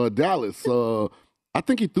from Dallas, I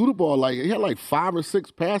think he threw the ball he had 5 or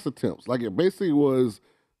 6 pass attempts. Like, it basically was,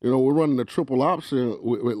 we're running a triple option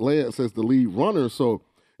with Lance as the lead runner. So,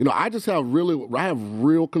 I have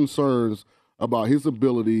real concerns about his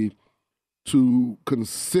ability to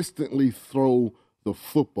consistently throw the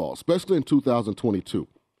football, especially in 2022.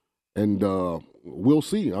 And we'll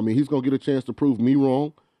see. I mean, he's going to get a chance to prove me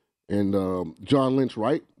wrong and John Lynch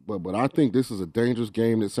right. But I think this is a dangerous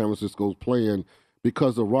game that San Francisco's playing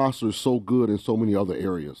because the roster is so good in so many other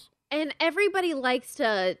areas. And everybody likes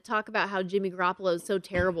to talk about how Jimmy Garoppolo is so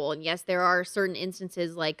terrible. And yes, there are certain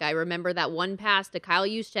instances, like I remember that one pass to Kyle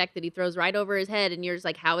Juszczyk that he throws right over his head. And you're just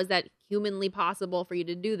like, how is that humanly possible for you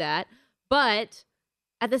to do that? But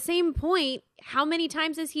at the same point, how many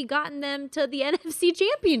times has he gotten them to the NFC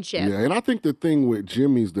Championship? Yeah, and I think the thing with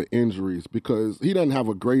Jimmy's the injuries, because he doesn't have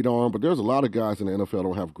a great arm, but there's a lot of guys in the NFL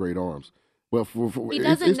don't have great arms. But he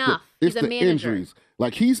does enough. He's a manager. Injuries.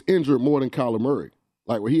 Like, he's injured more than Kyler Murray.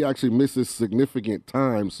 Like, where he actually misses significant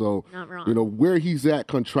time. So, not wrong. Where he's at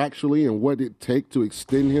contractually and what it take to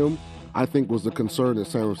extend him, I think was the concern that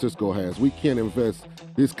San Francisco has. We can't invest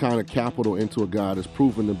this kind of capital into a guy that's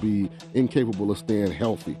proven to be incapable of staying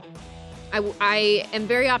healthy. I am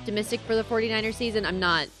very optimistic for the 49ers season. I'm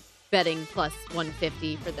not betting plus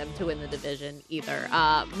 150 for them to win the division either.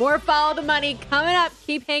 More Follow the Money coming up.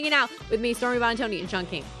 Keep hanging out with me, Stormy Buonantony, and Sean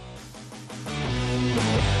King.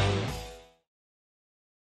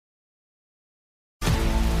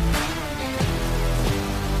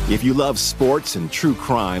 If you love sports and true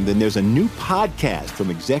crime, then there's a new podcast from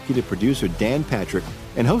executive producer Dan Patrick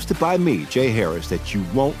and hosted by me, Jay Harris, that you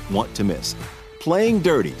won't want to miss. Playing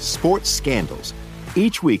Dirty: Sports Scandals.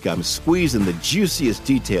 Each week, I'm squeezing the juiciest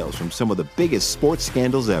details from some of the biggest sports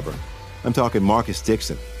scandals ever. I'm talking Marcus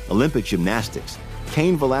Dixon, Olympic gymnastics,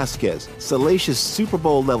 Cain Velasquez, salacious Super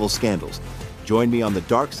Bowl-level scandals. Join me on the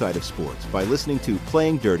dark side of sports by listening to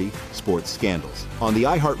Playing Dirty Sports Scandals on the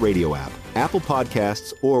iHeartRadio app, Apple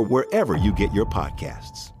Podcasts, or wherever you get your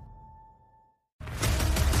podcasts.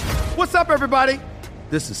 What's up, everybody?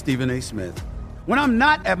 This is Stephen A. Smith. When I'm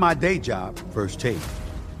not at my day job, First Take,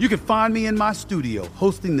 you can find me in my studio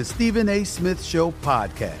hosting the Stephen A. Smith Show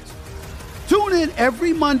podcast. Tune in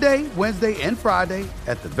every Monday, Wednesday, and Friday,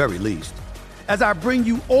 at the very least, as I bring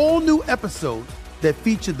you all new episodes that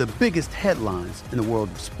feature the biggest headlines in the world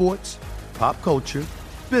of sports, pop culture,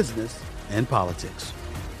 business, and politics.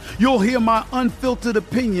 You'll hear my unfiltered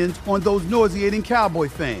opinions on those nauseating Cowboy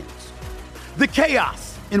fans, the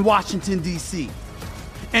chaos in Washington, D.C.,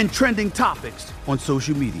 and trending topics on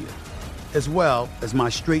social media, as well as my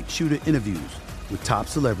straight shooter interviews with top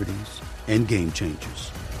celebrities and game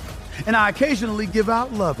changers. And I occasionally give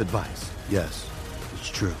out love advice. Yes, it's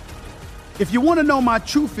true. If you want to know my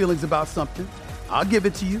true feelings about something, I'll give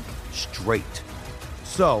it to you straight.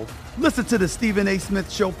 So listen to the Stephen A.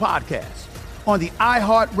 Smith Show podcast on the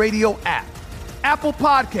iHeartRadio app, Apple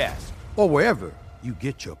Podcasts, or wherever you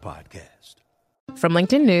get your podcast. From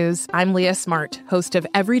LinkedIn News, I'm Leah Smart, host of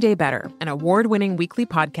Everyday Better, an award-winning weekly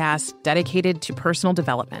podcast dedicated to personal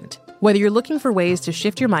development. Whether you're looking for ways to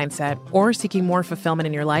shift your mindset or seeking more fulfillment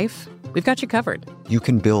in your life, we've got you covered. You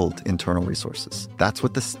can build internal resources. That's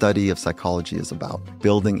what the study of psychology is about,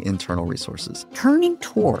 building internal resources. Turning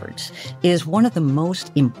towards is one of the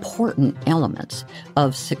most important elements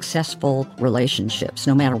of successful relationships,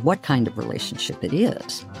 no matter what kind of relationship it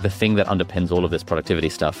is. The thing that underpins all of this productivity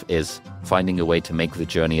stuff is finding a way to make the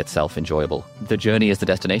journey itself enjoyable. The journey is the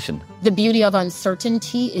destination. The beauty of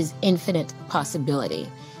uncertainty is infinite possibility.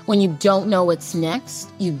 When you don't know what's next,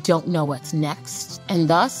 you don't know what's next. And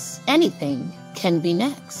thus, anything can be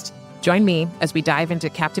next. Join me as we dive into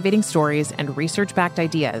captivating stories and research-backed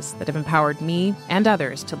ideas that have empowered me and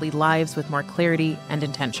others to lead lives with more clarity and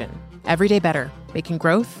intention. Everyday Better, making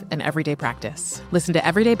growth an everyday practice. Listen to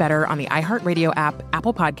Everyday Better on the iHeartRadio app,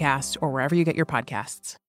 Apple Podcasts, or wherever you get your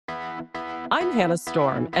podcasts. I'm Hannah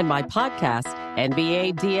Storm, and my podcast,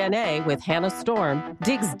 NBA DNA with Hannah Storm,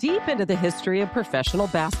 digs deep into the history of professional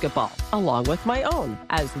basketball, along with my own,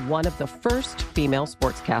 as one of the first female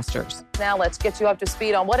sportscasters. Now let's get you up to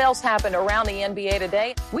speed on what else happened around the NBA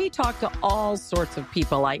today. We talked to all sorts of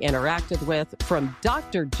people I interacted with, from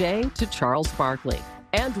Dr. J to Charles Barkley,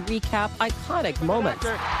 and recap iconic moments.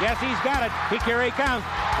 Yes, he's got it. Here he comes.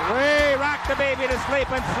 Way rock the baby to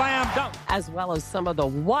sleep and slam dunk. As well as some of the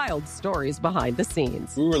wild stories behind the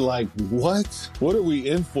scenes. We were like, what? What are we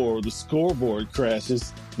in for? The scoreboard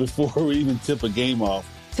crashes before we even tip a game off.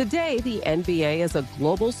 Today, the NBA is a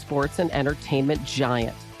global sports and entertainment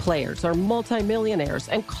giant. Players are multimillionaires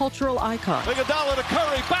and cultural icons. Iguodala to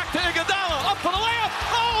Curry, back to Iguodala, up for the layup.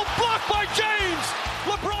 Oh, blocked by James.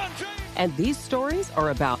 LeBron James. And these stories are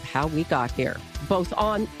about how we got here, both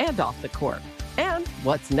on and off the court. And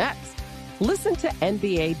what's next? Listen to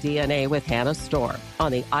NBA DNA with Hannah Storm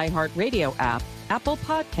on the iHeartRadio app, Apple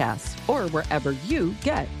Podcasts, or wherever you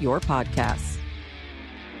get your podcasts.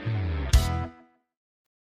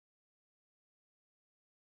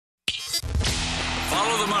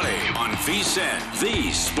 Follow the money on VSiN,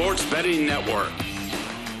 the sports betting network.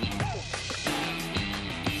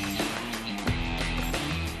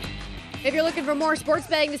 If you're looking for more sports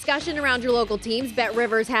betting discussion around your local teams,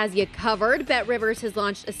 BetRivers has you covered. BetRivers has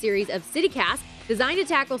launched a series of CityCasts designed to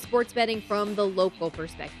tackle sports betting from the local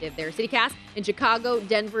perspective. There are CityCasts in Chicago,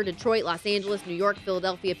 Denver, Detroit, Los Angeles, New York,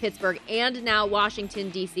 Philadelphia, Pittsburgh, and now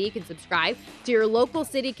Washington, D.C. You can subscribe to your local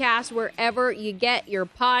CityCast wherever you get your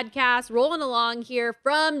podcasts. Rolling along here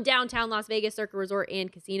from downtown Las Vegas, Circa Resort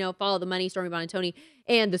and Casino. Follow the money, Stormy Buonantony,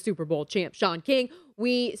 and the Super Bowl champ, Sean King.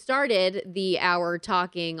 We started the hour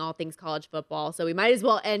talking all things college football, so we might as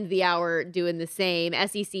well end the hour doing the same.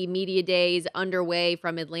 SEC Media Days underway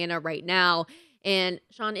from Atlanta right now. And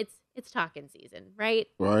Sean, it's talking season, right?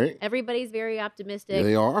 Right. Everybody's very optimistic.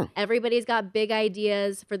 They are. Everybody's got big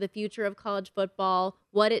ideas for the future of college football,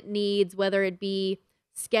 what it needs, whether it be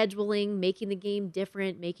scheduling, making the game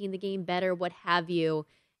different, making the game better, what have you.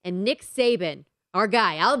 And Nick Saban, our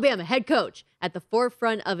guy, Alabama head coach, at the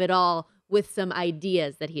forefront of it all with some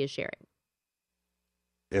ideas that he is sharing.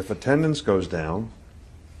 If attendance goes down,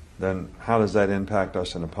 then how does that impact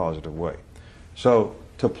us in a positive way? So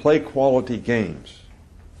to play quality games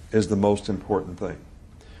is the most important thing.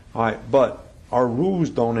 All right, but our rules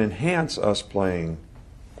don't enhance us playing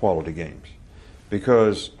quality games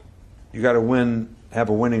because you got to have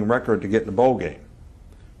a winning record to get in the bowl game.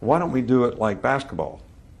 Why don't we do it like basketball?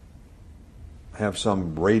 Have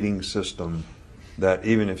some rating system that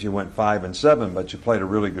even if you went 5-7, but you played a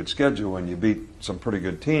really good schedule and you beat some pretty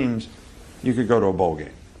good teams, you could go to a bowl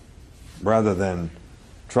game rather than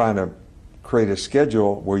trying to create a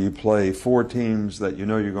schedule where you play 4 teams that you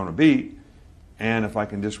know you're going to beat, and if I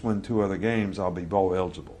can just win 2 other games, I'll be bowl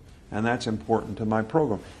eligible. And that's important to my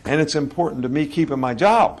program. And it's important to me keeping my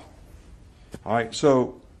job. All right,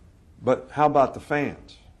 so, but how about the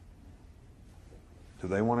fans? Do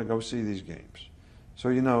they want to go see these games? So,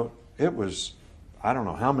 it was, I don't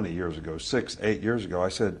know how many years ago, 6, 8 years ago, I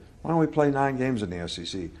said, why don't we play 9 games in the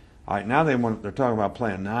SEC? All right, now they're talking about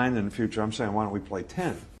playing 9 in the future. I'm saying, why don't we play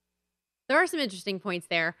 10? There are some interesting points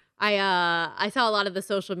there. I saw a lot of the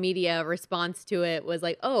social media response to it was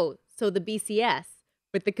like, oh, so the BCS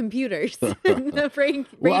with the computers.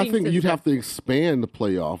 Well, I think you'd have to expand the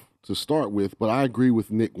playoff to start with, but I agree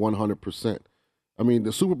with Nick 100%. I mean,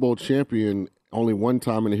 the Super Bowl champion only one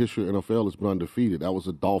time in the history of NFL has been undefeated. That was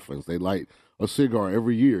the Dolphins. They light a cigar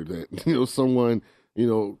every year that, someone,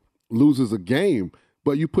 loses a game.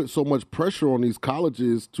 But you put so much pressure on these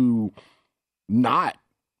colleges to not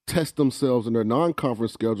test themselves in their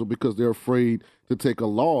non-conference schedule because they're afraid to take a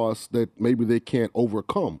loss that maybe they can't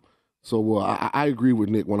overcome. So I agree with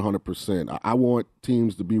Nick 100%. I want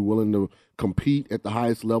teams to be willing to compete at the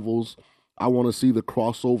highest levels. I want to see the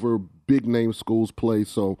crossover big-name schools play.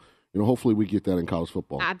 So, hopefully we get that in college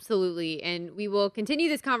football. Absolutely. And we will continue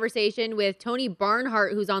this conversation with Tony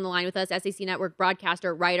Barnhart, who's on the line with us, SEC Network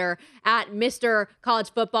broadcaster, writer at Mr. College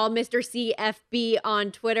Football, Mr. CFB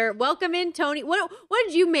on Twitter. Welcome in, Tony. What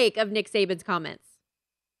did you make of Nick Saban's comments?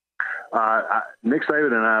 Nick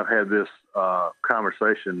Saban and I have had this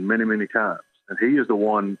conversation many, many times. And he was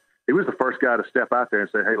the first guy to step out there and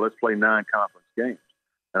say, hey, let's play 9 conference games.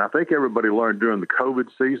 And I think everybody learned during the COVID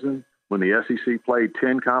season when the SEC played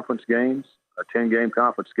 10 conference games, a 10-game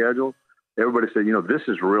conference schedule, everybody said, this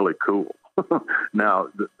is really cool. Now,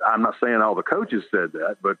 I'm not saying all the coaches said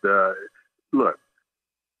that, but look,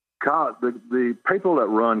 the people that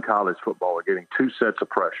run college football are getting 2 sets of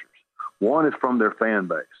pressures. One is from their fan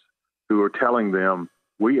base, who are telling them,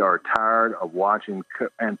 we are tired of watching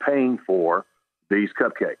and paying for these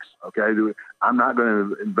cupcakes, okay? I'm not going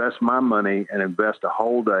to invest my money and invest a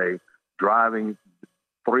whole day driving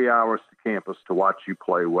 3 hours to campus to watch you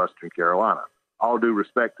play Western Carolina. All due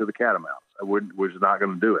respect to the Catamounts. We're just not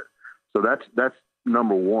going to do it. So that's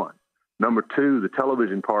number one. Number two, the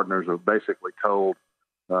television partners have basically told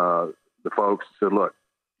the folks, said, look,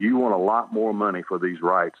 you want a lot more money for these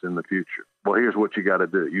rights in the future. Well, here's what you got to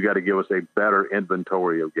do. You got to give us a better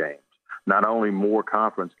inventory of games. Not only more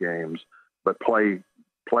conference games, but play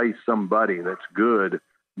somebody that's good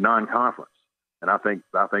non-conference. And I think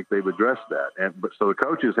they've addressed that. But so the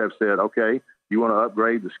coaches have said, okay, you want to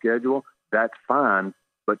upgrade the schedule? That's fine,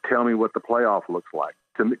 but tell me what the playoff looks like.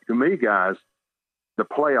 To me, guys, the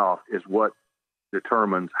playoff is what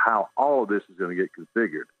determines how all of this is going to get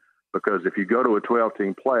configured. Because if you go to a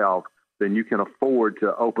 12-team playoff, then you can afford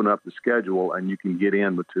to open up the schedule and you can get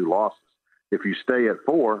in with 2 losses. If you stay at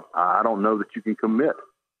 4, I don't know that you can commit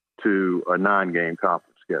to a 9-game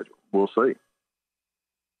conference schedule. We'll see.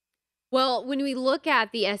 Well, when we look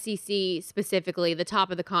at the SEC specifically, the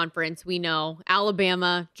top of the conference, we know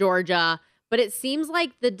Alabama, Georgia, but it seems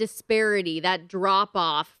like the disparity, that drop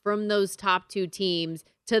off from those top 2 teams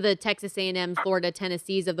to the Texas A&M, Florida,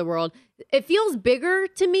 Tennessees of the world, it feels bigger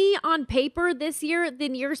to me on paper this year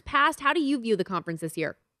than years past. How do you view the conference this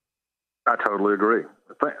year? I totally agree.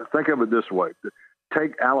 Think of it this way.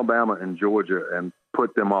 Take Alabama and Georgia and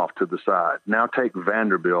put them off to the side. Now take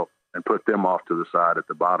Vanderbilt and put them off to the side at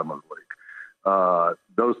the bottom of the league.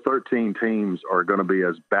 Those 13 teams are going to be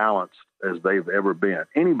as balanced as they've ever been.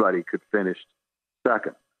 Anybody could finish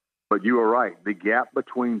second. But you are right. The gap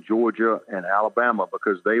between Georgia and Alabama,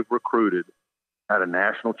 because they've recruited at a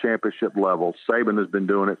national championship level, Saban has been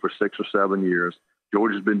doing it for 6 or 7 years.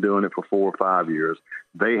 Georgia's been doing it for 4 or 5 years.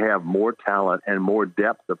 They have more talent and more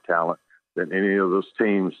depth of talent than any of those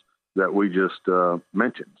teams that we just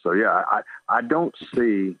mentioned. So, yeah, I don't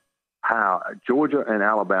see how Georgia and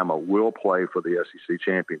Alabama will play for the SEC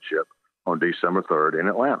championship on December 3rd in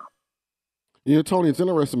Atlanta. Tony, it's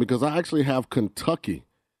interesting because I actually have Kentucky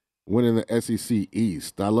winning the SEC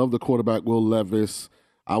East. I love the quarterback, Will Levis.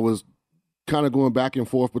 I was kind of going back and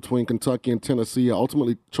forth between Kentucky and Tennessee. I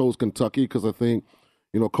ultimately chose Kentucky because I think,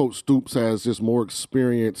 Coach Stoops has just more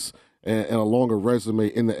experience and a longer resume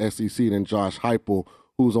in the SEC than Josh Heupel,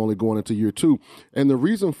 who's only going into year 2. And the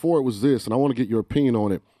reason for it was this, and I want to get your opinion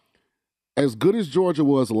on it. As good as Georgia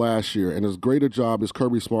was last year and as great a job as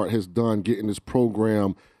Kirby Smart has done getting this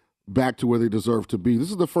program back to where they deserve to be,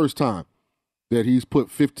 this is the first time that he's put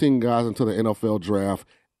 15 guys into the NFL draft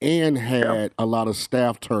and had a lot of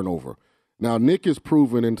staff turnover. Now, Nick has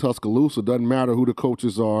proven in Tuscaloosa, doesn't matter who the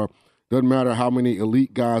coaches are, Doesn't matter how many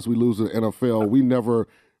elite guys we lose in the NFL, we never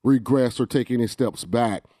regress or take any steps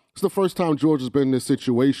back. It's the first time Georgia's been in this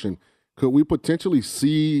situation. Could we potentially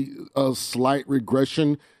see a slight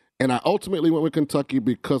regression? And I ultimately went with Kentucky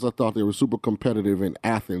because I thought they were super competitive in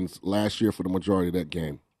Athens last year for the majority of that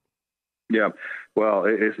game. Yeah, well,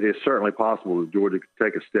 it's certainly possible that Georgia could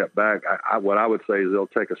take a step back. What I would say is they'll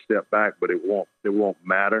take a step back, but it won't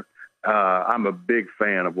matter. I'm a big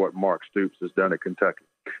fan of what Mark Stoops has done at Kentucky.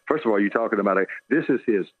 First of all, you're talking about this is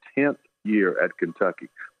his 10th year at Kentucky.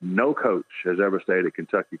 No coach has ever stayed at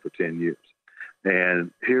Kentucky for 10 years.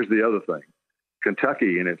 And here's the other thing.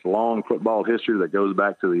 Kentucky, in its long football history that goes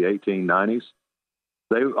back to the 1890s,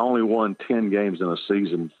 they've only won 10 games in a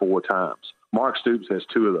season 4 times. Mark Stoops has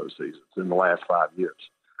 2 of those seasons in the last 5 years.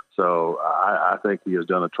 So I think he has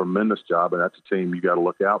done a tremendous job, and that's a team you got to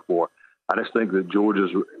look out for. I just think that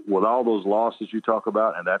Georgia's, with all those losses you talk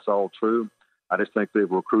about, and that's all true, I just think they've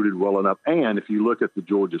recruited well enough. And if you look at the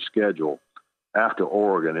Georgia schedule after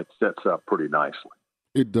Oregon, it sets up pretty nicely.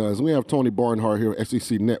 It does. We have Tony Barnhart here,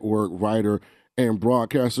 SEC Network writer and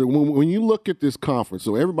broadcaster. When you look at this conference,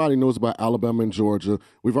 so everybody knows about Alabama and Georgia.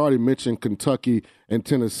 We've already mentioned Kentucky and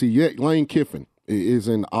Tennessee. Yet Lane Kiffin is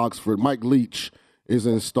in Oxford. Mike Leach is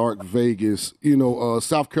in Stark Vegas.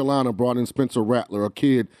 South Carolina brought in Spencer Rattler, a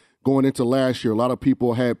kid going into last year. A lot of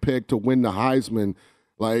people had pegged to win the Heisman,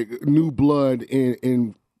 like new blood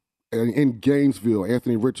in Gainesville,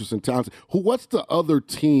 Anthony Richardson Townsend. What's the other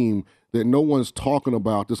team that no one's talking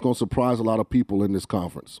about that's going to surprise a lot of people in this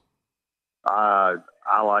conference?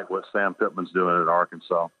 I like what Sam Pittman's doing at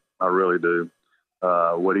Arkansas. I really do.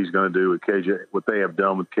 What he's going to do with KJ, what they have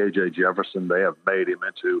done with KJ Jefferson, they have made him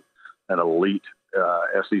into an elite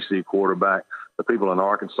SEC quarterback. The people in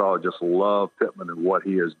Arkansas just love Pittman and what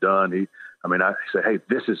he has done. I say, hey,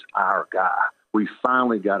 this is our guy. We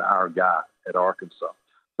finally got our guy at Arkansas.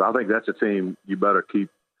 So I think that's a team you better keep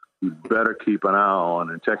an eye on,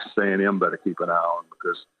 and Texas A&M better keep an eye on,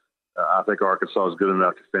 because I think Arkansas is good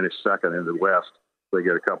enough to finish second in the West if they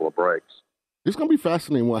get a couple of breaks. It's going to be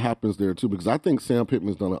fascinating what happens there, too, because I think Sam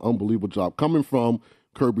Pittman's done an unbelievable job coming from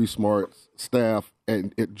Kirby Smart's staff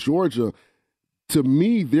and at Georgia. To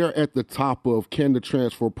me, they're at the top of, can the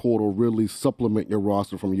transfer portal really supplement your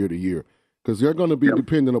roster from year to year? Because they're going to be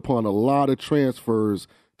dependent upon a lot of transfers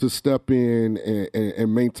to step in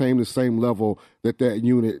and maintain the same level that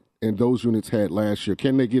unit and those units had last year.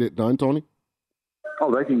 Can they get it done, Tony?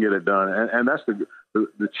 Oh, they can get it done. And that's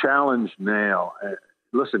the challenge now.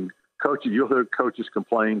 Listen, coaches, you'll hear coaches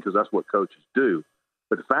complain because that's what coaches do.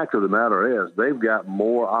 But the fact of the matter is they've got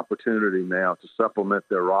more opportunity now to supplement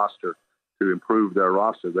their roster, to improve their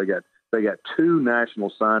roster. They got 2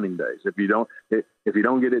 national signing days. If you don't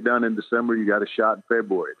get it done in December, you got a shot in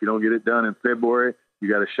February. If you don't get it done in February, you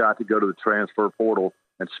got a shot to go to the transfer portal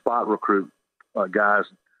and spot recruit guys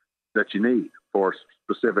that you need for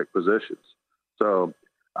specific positions. So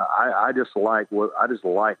I just like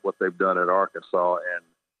what they've done at Arkansas, and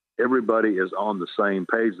everybody is on the same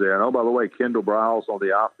page there. And by the way, Kendall Briles on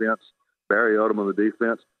the offense, Barry Odom on the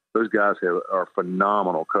defense. Those guys are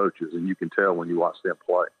phenomenal coaches, and you can tell when you watch them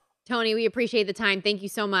play. Tony, we appreciate the time. Thank you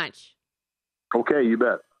so much. Okay, you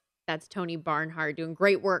bet. That's Tony Barnhart doing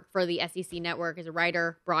great work for the SEC Network as a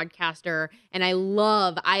writer, broadcaster. And I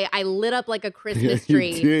lit up like a Christmas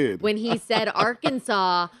tree when he said,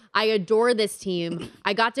 Arkansas, I adore this team.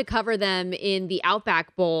 I got to cover them in the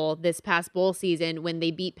Outback Bowl this past bowl season when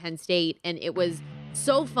they beat Penn State. And it was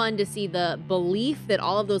so fun to see the belief that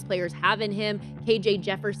all of those players have in him. KJ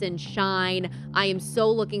Jefferson shine. I am so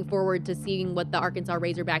looking forward to seeing what the Arkansas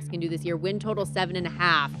Razorbacks can do this year. Win total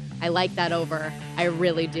 7.5. I like that over. I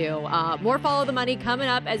really do. More Follow the Money coming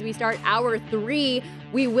up as we start hour 3.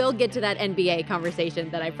 We will get to that NBA conversation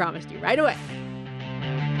that I promised you right away.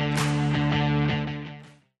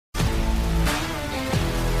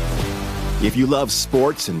 If you love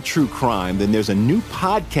sports and true crime, then there's a new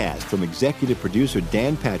podcast from executive producer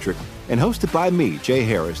Dan Patrick and hosted by me, Jay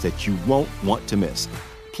Harris, that you won't want to miss.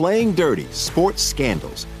 Playing Dirty: Sports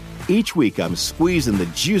Scandals. Each week, I'm squeezing the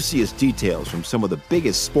juiciest details from some of the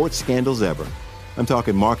biggest sports scandals ever. I'm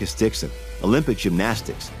talking Marcus Dixon, Olympic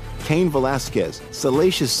gymnastics, Cain Velasquez,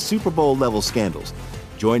 salacious Super Bowl-level scandals.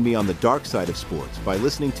 Join me on the dark side of sports by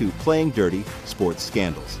listening to Playing Dirty: Sports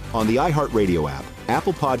Scandals on the iHeartRadio app,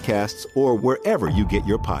 Apple Podcasts, or wherever you get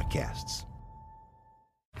your podcasts.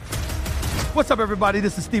 What's up, everybody?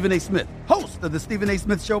 This is Stephen A. Smith, host host of the Stephen A.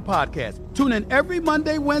 Smith Show podcast. Tune in every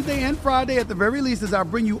Monday, Wednesday, and Friday at the very least as I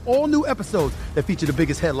bring you all new episodes that feature the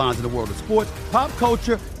biggest headlines in the world of sports, pop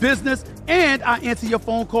culture, business, and I answer your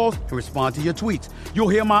phone calls and respond to your tweets. You'll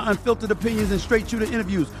hear my unfiltered opinions and straight-shooter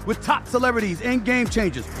interviews with top celebrities and game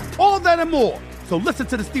changers. All that and more. So listen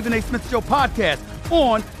to the Stephen A. Smith Show podcast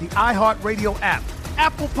on the iHeartRadio app,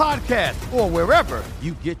 Apple Podcasts, or wherever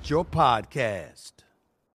you get your podcast.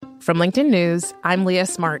 From LinkedIn News, I'm Leah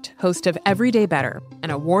Smart, host of Everyday Better,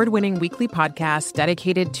 an award-winning weekly podcast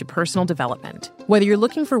dedicated to personal development. Whether you're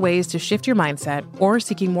looking for ways to shift your mindset or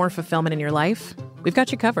seeking more fulfillment in your life, we've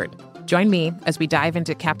got you covered. Join me as we dive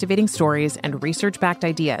into captivating stories and research-backed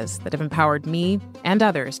ideas that have empowered me and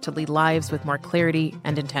others to lead lives with more clarity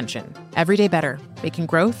and intention. Everyday Better, making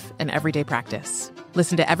growth an everyday practice.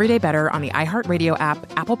 Listen to Everyday Better on the iHeartRadio app,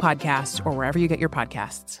 Apple Podcasts, or wherever you get your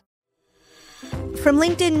podcasts. From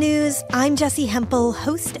LinkedIn News, I'm Jessie Hempel,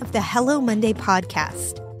 host of the Hello Monday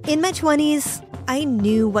podcast. In my 20s, I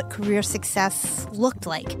knew what career success looked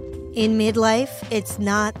like. In midlife, it's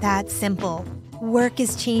not that simple. Work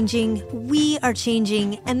is changing, we are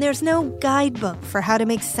changing, and there's no guidebook for how to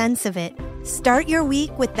make sense of it. Start your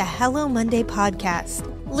week with the Hello Monday podcast.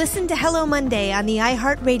 Listen to Hello Monday on the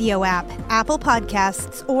iHeartRadio app, Apple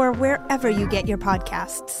Podcasts, or wherever you get your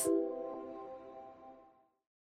podcasts.